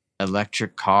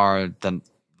electric car that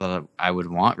I would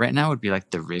want right now would be like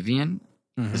the Rivian.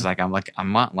 Because I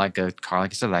want like a car,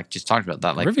 like I said, like just talked about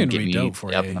that, like Rivian get would be dope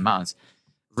for up you. in the mountains.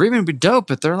 Rivian would be dope,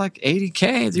 but they're like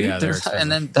 $80,000, dude. Yeah, they're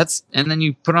expensive. and then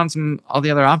you put on all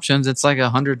the other options. It's like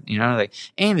 $100, like,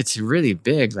 and it's really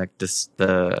big. Like this,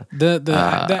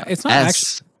 it's not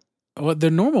actually. Well, the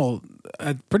normal.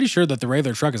 I'm pretty sure that the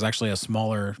regular truck is actually a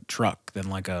smaller truck than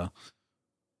like a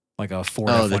Ford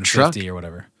F-150 or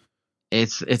whatever.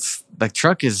 It's like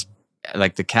truck is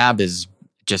like the cab is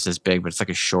just as big, but it's like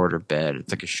a shorter bed.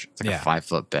 It's like a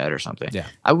 5-foot bed or something. Yeah,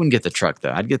 I wouldn't get the truck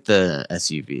though. I'd get the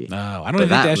SUV. No, I don't even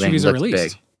think the SUVs are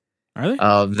released. Big.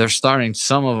 Are they? They're starting.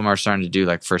 Some of them are starting to do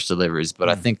like first deliveries, but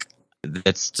I think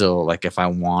it's still like if I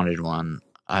wanted one,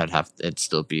 it'd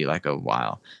still be like a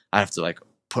while. I'd have to like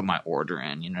put my order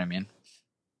in. You know what I mean?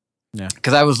 Yeah.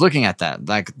 Because I was looking at that.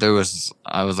 Like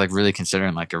I was like really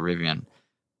considering like a Rivian,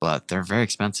 but they're very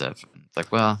expensive. It's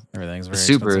like, well, everything's very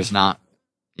expensive. Subaru is not.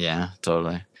 Yeah,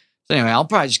 totally. So anyway, I'll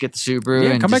probably just get the Subaru. Yeah,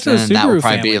 and come back to the Subaru that will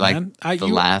probably family, be like man. the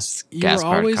last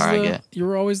gas-powered car I get. You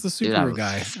were always the Subaru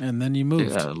guy, and then you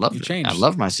moved. Dude, you changed. I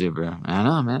love my Subaru. I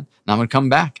know, man. Now I'm gonna come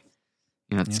back.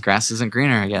 This grass isn't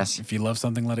greener, I guess. If you love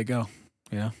something, let it go.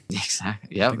 Yeah.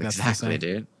 Exactly. Yeah, exactly,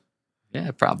 dude.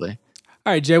 Yeah, probably.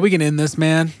 All right, Jay, we can end this,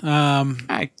 man. All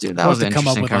right, dude, that was an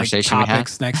interesting conversation. Like,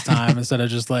 topics next time instead of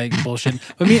just like bullshit.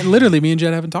 But me and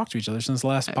Jed haven't talked to each other since the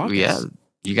last podcast. Yeah,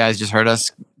 you guys just heard us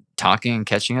talking and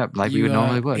catching up like we would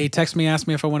normally would. He texted me, asked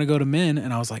me if I want to go to Min,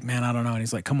 and I was like, man, I don't know. And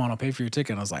he's like, come on, I'll pay for your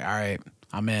ticket. And I was like, all right,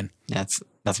 I'm in. That's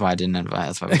why I didn't invite.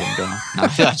 That's why we didn't go. No,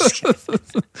 just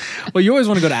kidding. Well, you always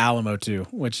want to go to Alamo too,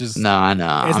 which is no, I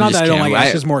know. It's not that I don't like it.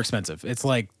 It's just more expensive. It's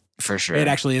like for sure. It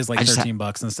actually is like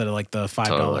 $13 instead of like the $5.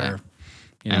 Totally.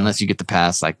 Unless you get the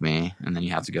pass like me, and then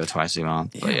you have to go twice a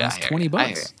month. Yeah, but it's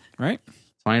 $20, right?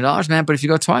 $20, man. But if you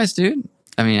go twice, dude,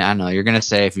 I mean, I know you're gonna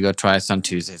say if you go twice on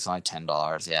Tuesday, it's only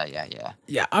 $10. Yeah.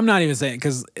 Yeah, I'm not even saying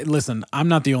because listen, I'm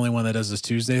not the only one that does this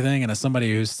Tuesday thing, and as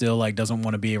somebody who still like doesn't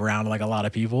want to be around like a lot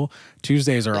of people,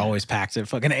 Tuesdays are Yeah. always packed at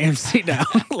fucking AMC now.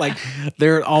 Like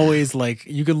they're always like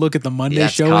you can look at the Monday Yeah,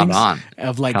 it's caught showings on.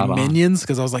 of like Caught on. Minions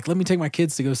because I was like, let me take my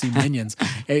kids to go see Minions.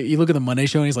 You look at the Monday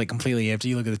showing, it's like completely empty.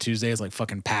 You look at the Tuesday, it's like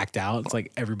fucking packed out. It's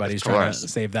like everybody's trying to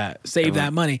course. save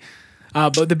that money.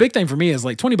 But the big thing for me is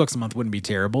like $20 a month wouldn't be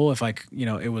terrible if like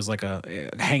it was like a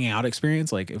hanging out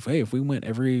experience. Like if we went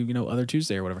every other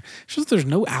Tuesday or whatever. It's just there's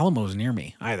no Alamos near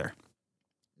me either.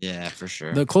 Yeah, for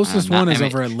sure. The closest one is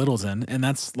over at Littleton, and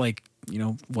that's like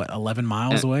 11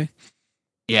 miles away.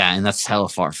 Yeah, and that's hella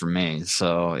far from me.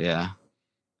 So yeah,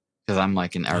 because I'm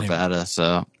like in Arvada,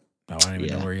 so I don't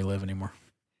even know where you live anymore.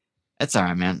 It's all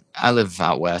right, man. I live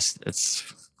out west. It's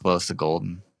close to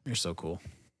Golden. You're so cool.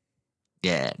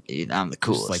 Yeah, dude, I'm the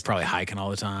coolest. Just like probably hiking all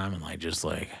the time and like just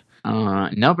like.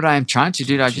 No, but I'm trying to,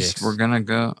 dude. We're gonna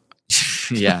go.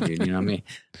 Yeah, dude. You know me.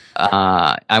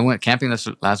 I went camping this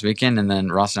last weekend, and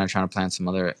then Ross and I are trying to plan some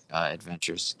other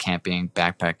adventures: camping,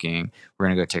 backpacking. We're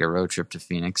gonna go take a road trip to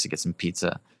Phoenix to get some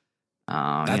pizza.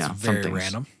 That's very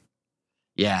random.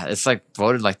 Yeah, it's like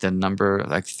voted like the number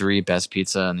 3 best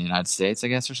pizza in the United States, I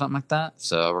guess, or something like that.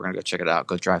 So we're gonna go check it out.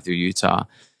 Go drive through Utah.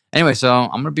 Anyway, so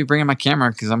I'm going to be bringing my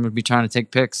camera because I'm going to be trying to take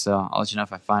pics. So I'll let you know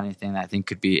if I find anything that I think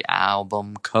could be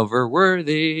album cover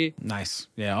worthy. Nice.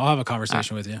 Yeah, I'll have a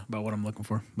conversation with you about what I'm looking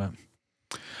for. But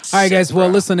all right, guys. Well,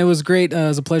 listen, it was great. It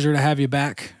was a pleasure to have you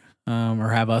back or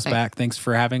have us back. Thanks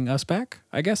for having us back,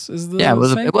 I guess is the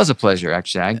it was a pleasure,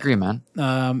 actually. I agree, man.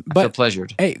 I feel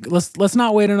pleasured. Hey, let's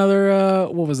not wait another,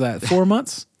 what was that, 4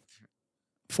 months?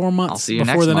 4 months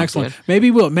before the next one. Maybe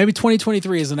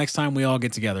 2023 is the next time we all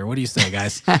get together. What do you say,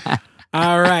 guys?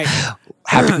 All right.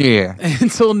 Happy New Year.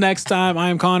 Until next time, I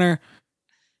am Connor.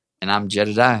 And I'm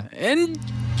Jedediah.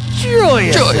 Enjoy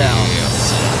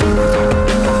yourself.